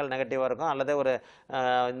அந்த பலன்கள் நெகட்டிவாக இருக்கும். அல்லது ஒரு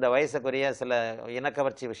இந்த வயசுக்குரிய சில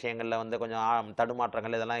இனக்கவர்ச்சி விஷயங்களில் வந்து கொஞ்சம்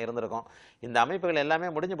தடுமாற்றங்கள் இதெல்லாம் இருந்திருக்கும். இந்த அமைப்புகள் எல்லாமே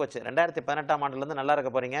முடிஞ்சு போச்சு. 2018ஆம் ஆண்டுலேருந்து நல்லா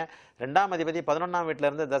இருக்க போகிறீங்க. 2ஆம் அதிபதி 11ஆம்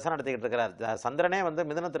வீட்டிலேருந்து தசை நடத்திக்கிட்டு இருக்கிறார். சந்திரனே வந்து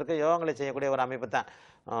மிதுனத்திற்கு யோகங்களை செய்யக்கூடிய ஒரு அமைப்பு தான்.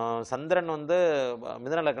 சந்திரன் வந்து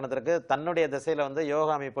மிதுன லக்னத்திற்கு தன்னுடைய திசையில் வந்து யோக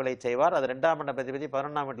அமைப்புகளை செய்வார். அது 2ஆம் அதிபதி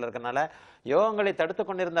 11ஆம் வீட்டில் இருக்கிறனால யோகங்களை தடுத்து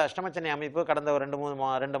கொண்டிருந்த அஷ்டமச்சனி அமைப்பு கடந்த ஒரு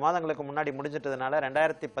 2 மாதங்களுக்கு முன்னாடி முடிஞ்சிட்டதுனால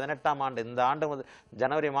 2018ஆம் ஆண்டு இந்த ஆண்டு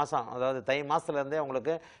ஜனவரி மாதம் அதாவது தை மாதத்துலேருந்தே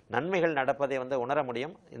உங்களுக்கு நன்மைகள் நடப்பதை வந்து உணர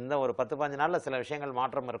முடியும். இந்த ஒரு 10-15 நாளில் சில விஷயங்கள்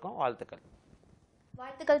மாற்றம் இருக்கும். வாழ்த்துக்கள்.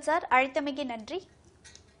 வாழ்த்துக்கள் சார், அழைத்தமைக்கு நன்றி.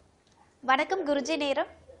 வணக்கம் குருஜி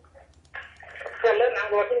நேரம்.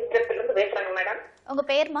 நாங்க வாஷிங்டன்ல பேசுறாங்க மேடம். உங்க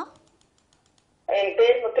பேர்மா? என்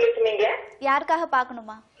பேர் முத்துலட்சுமிங்க. யாருக்காக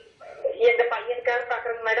பார்க்கணுமா? எங்க பையனுக்காக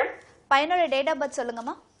பார்க்கறேங்க மேடம். பையனோட டேட் ஆஃப் பர்த்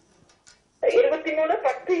சொல்லுங்கம்மா.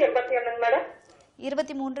 23/10/81 மேடம்.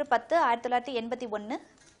 23/10/1981.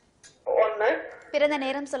 பிறந்த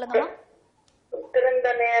நேரம் சொல்லுங்கம்மா. பிறந்த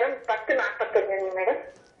நேரம் 10:45 மேடம்.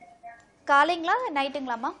 காலைங்களா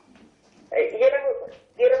நைட்டுங்களாம்மா?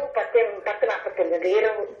 இரவு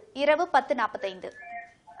 10:45. இரவு 10:45.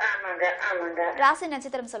 ஆமாங்க ஆமாங்க. ராசி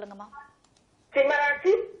நட்சத்திரம் சொல்லுங்கம்மா.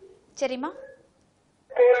 சிம்மராசி. சரிம்மா.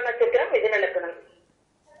 பூர நட்சத்திரம், மிதுன லக்னம்.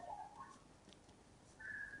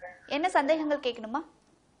 என்ன சந்தேகங்கள் கேட்கணுமா?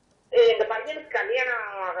 எங்க பையனுக்கு கல்யாணம்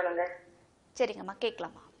ஆகணுங்க. சரிங்கம்மா,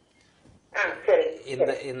 கேட்கலாமா?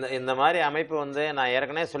 இந்த மாதிரி அமைப்பு வந்து நான்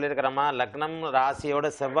ஏற்கனவே சொல்லியிருக்கிறேம்மா. லக்னம் ராசியோட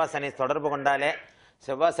செவ்வாய் சனி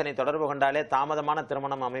தொடர்பு கொண்டாலே தாமதமான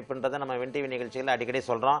திருமணம் அமைப்புன்றதை நம்ம வின்டிவி நிகழ்ச்சியில் அடிக்கடி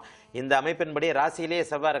சொல்கிறோம். இந்த அமைப்பின்படி ராசியிலேயே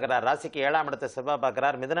செவ்வாய் இருக்கிறார். ராசிக்கு 7ஆம் இடத்தை செவ்வாய்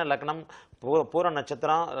பார்க்குறார். மிதுன லக்னம் பூர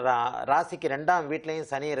நட்சத்திரம். ராசிக்கு 2ஆம் வீட்லேயும்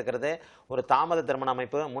சனி இருக்கிறது. ஒரு தாமத திருமண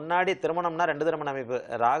அமைப்பு. முன்னாடி திருமணம்னா 2 திருமண அமைப்பு.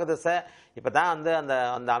 ராகுதசை இப்போ தான் வந்து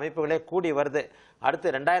அந்த அமைப்புகளே கூடி வருது. அடுத்து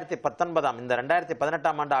 2019 இந்த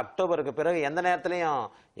 2018 ஆண்டு அக்டோபருக்கு பிறகு எந்த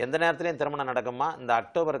நேரத்திலையும் திருமணம் நடக்குமா? இந்த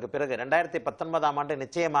அக்டோபருக்கு பிறகு 2019 ஆண்டு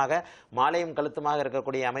நிச்சயமாக மாலையும் கழுத்துமாக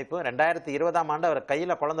இருக்கக்கூடிய அமைப்பு. 2020 ஆண்டு அவர்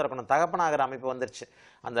கையில் குழந்தை இருக்கணும், தகப்பனாகிற அமைப்பு வந்துருச்சு.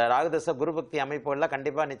 அந்த ராகுதச குருபக்தி அமைப்புகளில்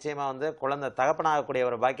கண்டிப்பாக நிச்சயமாக வந்து குழந்தை தகப்பனாகக்கூடிய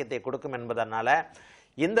ஒரு பாக்கியத்தை கொடுக்கும் என்பதனால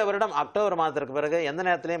இந்த வருடம் அக்டோபர் மாதத்திற்கு பிறகு எந்த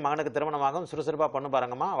நேரத்திலையும் மகனுக்கு திருமணமாகும். சுறுசுறுப்பாக பண்ணு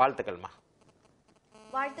பாருங்கம்மா. வாழ்த்துக்கள்மா.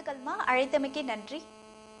 வாழ்த்துக்கள்மா, அழைத்தமைக்கு நன்றி.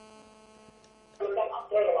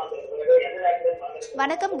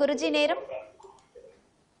 வணக்கம் குருஜி, நேரம்.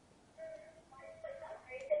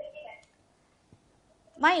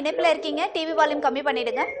 இணைப்புல இருக்கீங்க, டிவி வால்யூம் கம்மி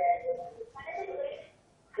பண்ணிடுங்க.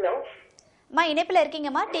 ஹலோ இணைப்புல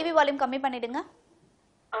இருக்கீங்கம்மா, டிவி வால்யூம் கம்மி பண்ணிடுங்க.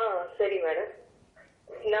 சரி மேடம்,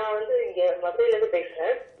 நான் வந்து இங்க மதுரையில இருந்து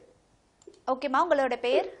பேசுறேன். ஓகேம்மா, உங்களோட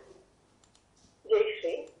பெயர்?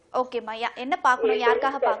 ஜெயஸ்ரீ. ஓகேம்மா, என்ன பார்க்கணும்,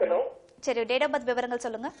 யாருக்காக பார்க்கணும்? சரி, டேட் ஆஃப் பர்த் விவரங்கள்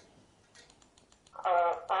சொல்லுங்க.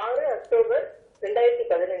 6 அக்டோபர்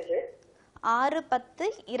 2015.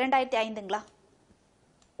 6/10/2005ங்களா?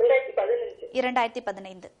 2015.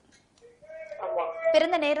 2015. ஆமா.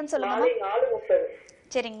 பிறந்த நேரம் சொல்லுங்கம்மா. 4:30.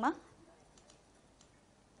 சரிங்கம்மா.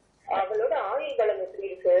 அவளோட ஆயுள் பலம் எப்படி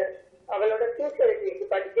இருக்கு, அவளோட ஃபியூச்சர் எப்படி இருக்கு,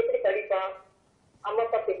 எப்படி படிப்பா, அம்மா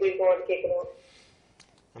அப்பா எப்படி இருக்கும் கேட்கணும்.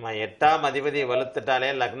 நம்ம 8ஆம் அதிபதி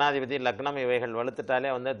வலுத்துட்டாலே, லக்னாதிபதி லக்னம் இவைகள்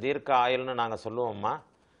வலுத்துட்டாலே வந்து தீர்க்க ஆயுள்னு நாங்கள் சொல்லுவோம்மா.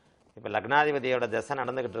 இப்போ லக்னாதிபதியோட தசை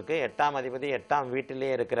நடந்துக்கிட்டு இருக்கு. 8ஆம் அதிபதி 8ஆம்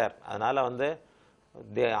வீட்டிலேயே இருக்கிறார். அதனால் வந்து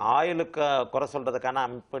ஆயுளுக்கு குறை சொல்கிறதுக்கான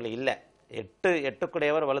அமைப்புகள் இல்லை.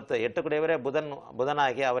 எட்டுக்குடையவர் வலுத்து, எட்டுக்குடையவரே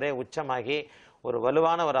புதனாகி அவரே உச்சமாகி ஒரு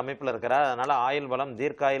வலுவான ஒரு அமைப்பில் இருக்கிறார். அதனால் ஆயுள் பலம்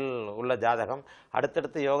தீர்க்காயுள் உள்ள ஜாதகம்.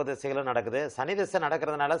 அடுத்தடுத்து யோக திசைகளும் நடக்குது. சனி திசை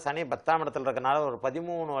நடக்கிறதுனால சனி 10ஆம் இடத்துல இருக்கிறனால ஒரு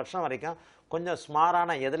 13 வருஷம் வரைக்கும் கொஞ்சம் ஸ்மாரான,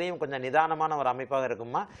 எதுலேயும் கொஞ்சம் நிதானமான ஒரு அமைப்பாக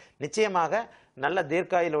இருக்குமா. நிச்சயமாக நல்ல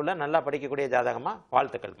தீர்க்காயுள் உள்ள நல்லா படிக்கக்கூடிய ஜாதகமா.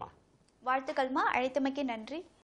 வாழ்த்துக்கள்மா. வாழ்த்துக்கள்மா, அழைத்தமைக்கு நன்றி.